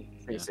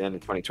 It's the end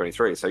of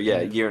 2023. So a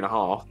year and a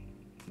half,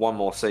 1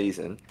 more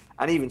season.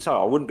 And even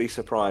so, I wouldn't be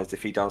surprised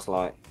if he does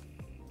like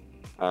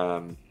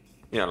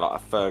you know,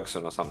 like a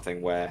Ferguson or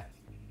something, where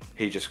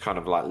he just kind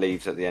of like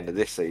leaves at the end of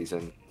this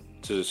season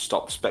to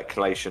stop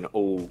speculation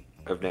all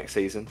of next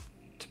season,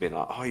 to be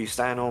like, oh, you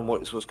staying on?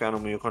 What's going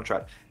on with your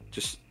contract?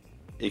 Just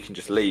he can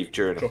just leave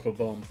during Drop a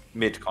bomb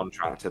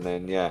mid-contract, and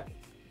then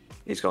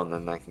he's gone.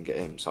 Then they can get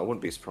him. So I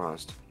wouldn't be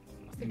surprised.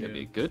 I think it'd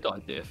be a good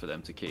idea for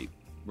them to keep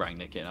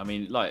Rangnick in. I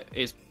mean, like,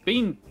 it's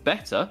been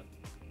better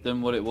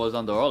than what it was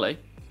under Ole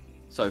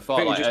so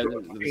far.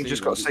 You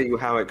just got to see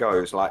how it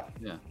goes. Like,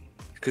 yeah,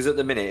 because at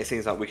the minute it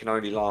seems like we can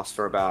only last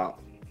for about.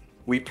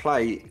 We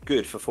play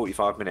good for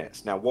 45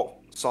 minutes. Now, what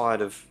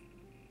side of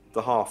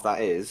the half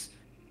that is,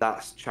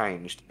 that's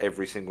changed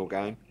every single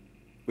game.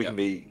 We can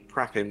be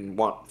crap in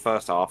one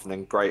first half and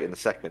then great in the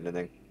second, and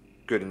then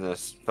good in the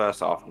first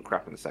half and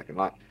crap in the second.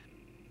 Like,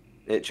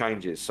 it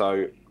changes.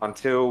 So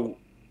until,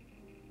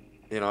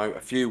 you know,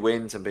 a few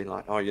wins and being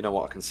like, oh, you know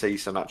what, I can see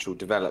some actual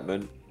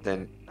development,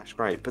 then that's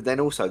great. But then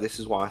also, this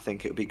is why I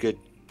think it would be good.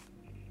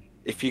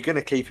 If you're going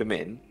to keep him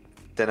in,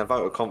 then a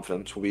vote of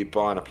confidence will be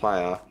buying a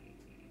player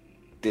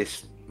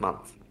this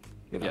month.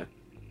 You know,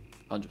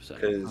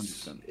 100%.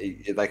 Because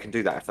they can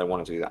do that if they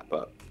want to do that.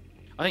 But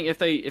I think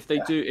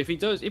if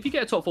he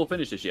get a top 4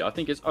 finish this year, I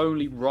think it's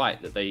only right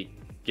that they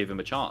give him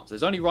a chance.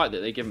 It's only right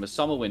that they give him a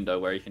summer window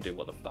where he can do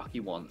what the fuck he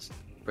wants,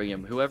 bring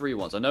him whoever he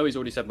wants. I know he's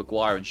already said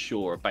Maguire and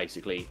Shaw are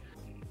basically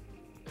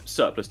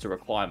surplus to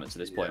requirements at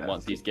this point.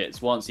 Once he gets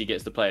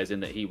the players in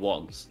that he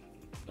wants,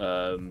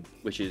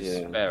 which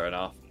is fair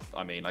enough.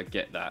 I mean, I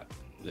get that.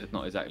 It's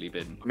not exactly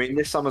been. I mean,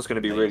 this summer's going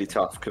to be really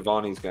tough.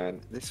 Cavani's going.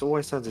 This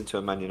always turns into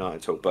a Man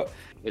United talk, but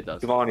it does.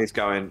 Cavani's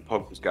going.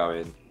 Pogba's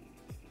going.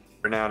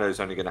 Ronaldo's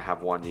only going to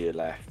have 1 year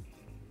left.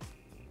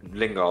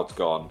 Lingard's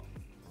gone.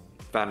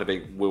 Van der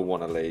Beek will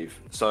want to leave.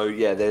 So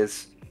yeah,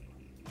 there's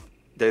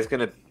going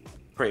to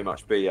pretty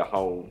much be a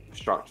whole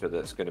structure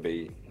that's going to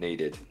be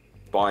needed.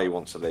 Bailly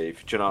wants to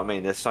leave. Do you know what I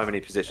mean? There's so many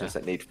positions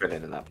that need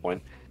filling at that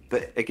point.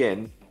 But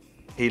again,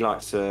 he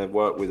likes to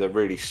work with a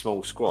really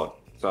small squad.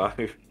 So.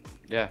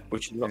 Yeah,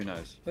 who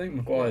knows? I think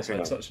Maguire's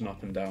had such an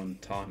up and down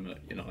time at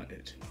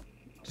United.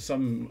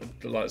 Some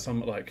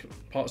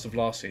parts of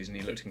last season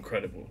he looked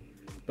incredible,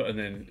 but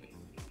then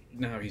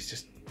now he's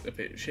just a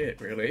bit shit.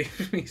 Really,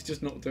 he's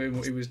just not doing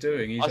what he was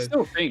doing. I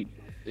still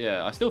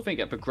think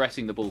at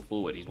progressing the ball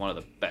forward, he's one of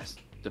the best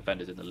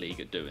defenders in the league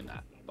at doing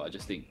that. But I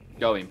just think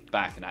going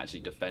back and actually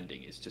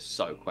defending is just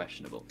so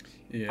questionable.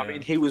 Yeah, I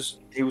mean, he was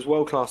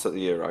world class at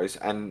the Euros,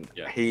 and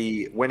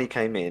when he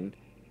came in,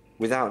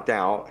 without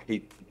doubt,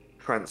 he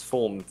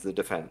transformed the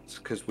defence,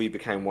 because we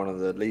became one of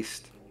the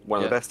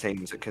best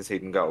teams at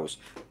conceding goals.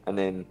 And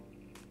then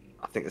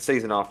I think the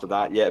season after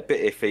that, a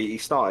bit iffy. He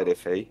started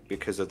iffy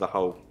because of the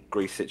whole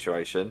Greece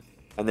situation,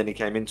 and then he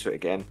came into it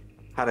again,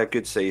 had a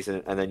good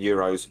season, and then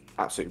Euros,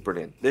 absolutely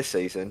brilliant. This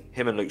season,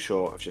 him and Luke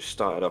Shaw have just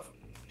started off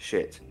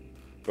shit.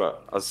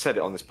 But I've said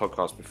it on this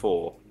podcast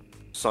before,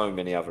 so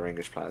many other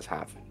English players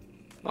have.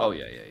 Oh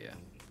yeah.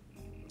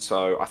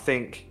 So I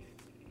think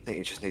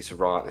he just needs to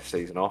write this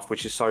season off,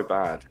 which is so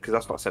bad, because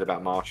that's what I said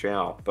about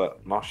Martial,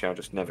 but Martial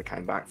just never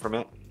came back from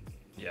it.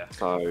 Yeah.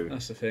 So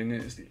that's the thing.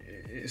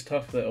 It's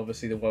tough that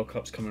obviously the World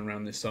Cup's coming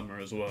around this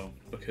summer as well,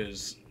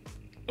 because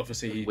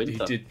obviously he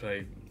did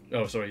play.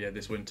 Oh, sorry,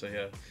 this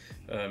winter,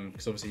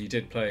 because obviously he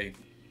did play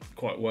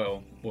quite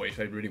well. He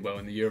played really well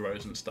in the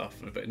Euros and stuff,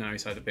 but now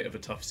he's had a bit of a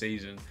tough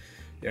season.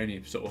 The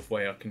only sort of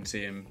way I can see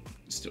him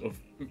sort of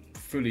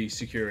fully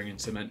securing and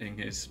cementing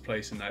his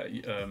place in that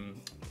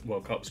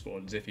World Cup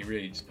squad is if he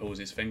really just pulls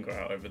his finger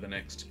out over the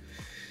next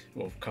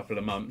couple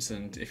of months,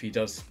 and if he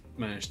does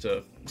manage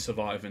to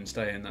survive and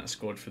stay in that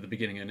squad for the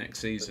beginning of next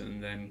season,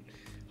 then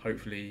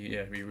hopefully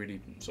he really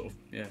sort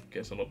of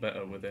gets a lot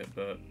better with it.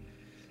 But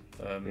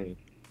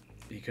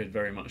he could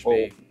very much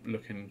be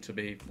looking to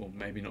be,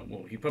 maybe not.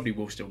 He probably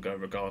will still go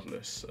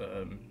regardless,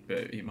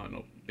 but he might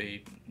not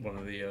be one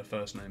of the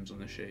first names on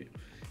the sheet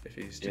if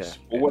he's just.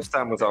 Well, West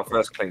Ham was our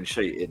first clean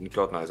sheet in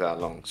God knows how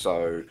long,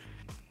 so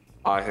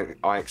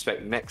I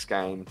expect next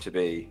game to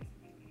be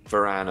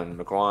Varane and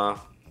Maguire.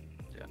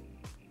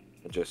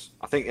 Yeah.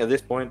 I think at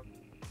this point,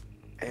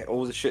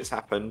 all the shit's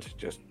happened.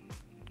 Just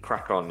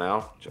crack on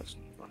now. Just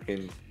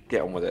fucking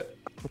get on with it.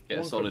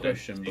 One quick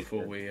question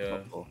before we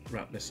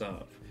wrap this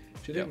up.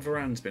 Do you think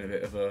Varane's been a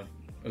bit of a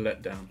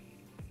letdown?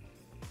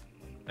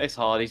 It's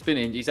hard.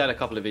 He's had a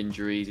couple of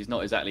injuries. He's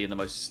not exactly in the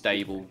most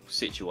stable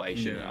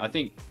situation. I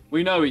think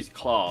we know he's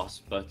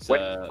class, but when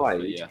he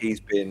played, he's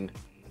been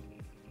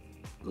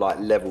like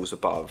levels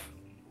above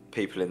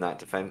people in that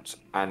defence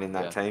and in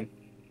that team.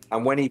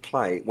 And when he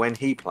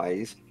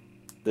plays,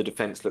 the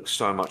defence looks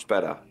so much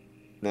better.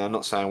 Now, I'm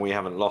not saying we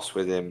haven't lost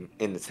with him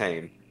in the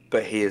team,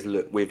 but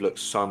we've looked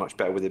so much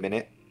better with him in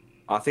it.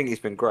 I think he's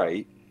been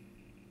great.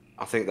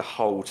 I think the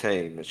whole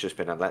team has just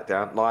been a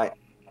letdown. Like,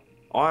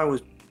 I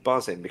was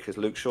buzzing because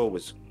Luke Shaw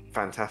was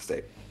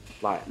fantastic.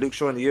 Like, Luke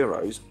Shaw in the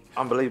Euros,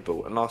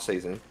 unbelievable. And last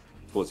season,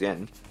 towards the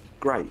end,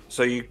 great.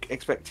 So you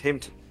expect him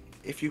to,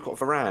 if you've got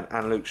Varane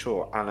and Luke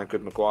Shaw and a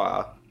good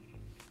Maguire,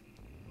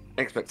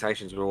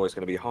 expectations are always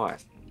going to be high.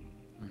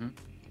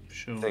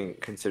 Sure. I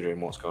think, considering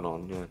what's gone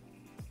on,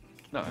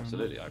 No,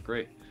 absolutely, I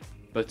agree.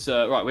 But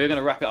right, we're going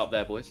to wrap it up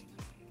there, boys.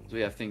 So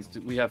we have things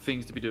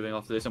to be doing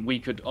after this, and we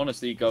could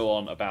honestly go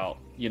on about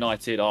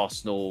United,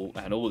 Arsenal,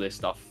 and all this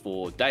stuff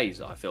for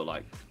days. I feel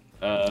like.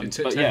 It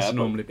tends to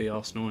normally be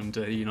Arsenal and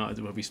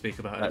United where we speak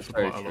about it for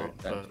quite a lot.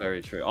 That's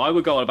very true. I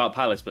would go on about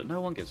Palace, but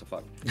no one gives a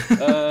fuck.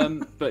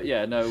 But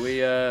yeah, no,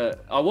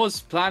 I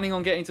was planning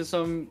on getting to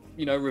some,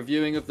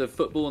 reviewing of the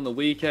football on the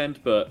weekend,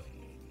 but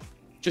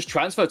just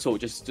transfer talk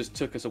just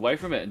took us away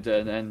from it,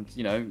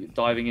 and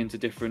diving into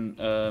different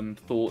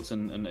thoughts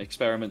and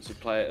experiments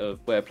of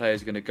where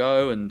players are going to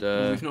go, and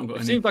we've not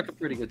got it seems like a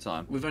pretty good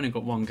time. We've only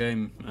got one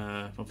game,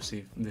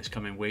 obviously this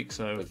coming week,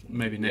 so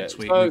maybe next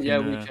week. So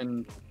we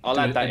can. I'll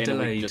add that in and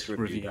we can just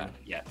review that.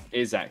 Yeah,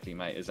 exactly,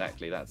 mate.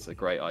 Exactly. That's a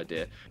great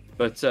idea.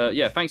 But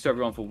thanks to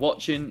everyone for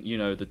watching. You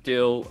know the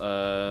deal.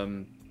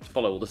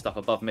 Follow all the stuff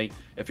above me.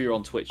 If you're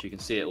on Twitch, you can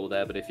see it all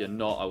there. But if you're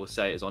not, I will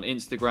say it's on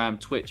Instagram,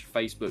 Twitch,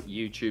 Facebook,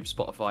 YouTube,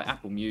 Spotify,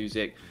 Apple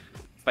Music,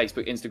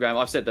 Facebook, Instagram.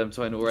 I've said them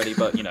to him already,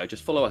 but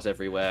just follow us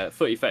everywhere.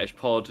 Footy Fetish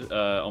Pod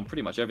on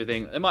pretty much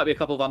everything. There might be a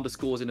couple of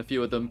underscores in a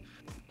few of them.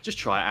 Just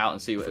try it out and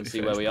see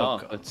where we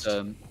are. But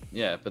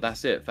but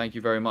that's it. Thank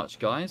you very much,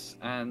 guys.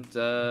 And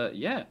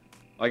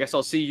I guess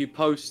I'll see you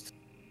post.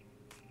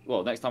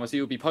 Well, next time I see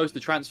you will be post the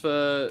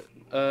transfer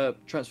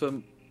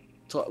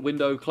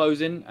window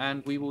closing,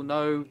 and we will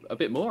know a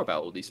bit more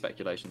about all these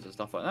speculations and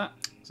stuff like that.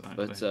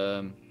 Exactly.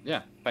 But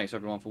thanks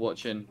everyone for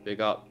watching. Big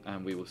up,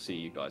 and we will see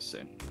you guys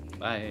soon.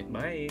 Bye.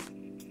 Bye.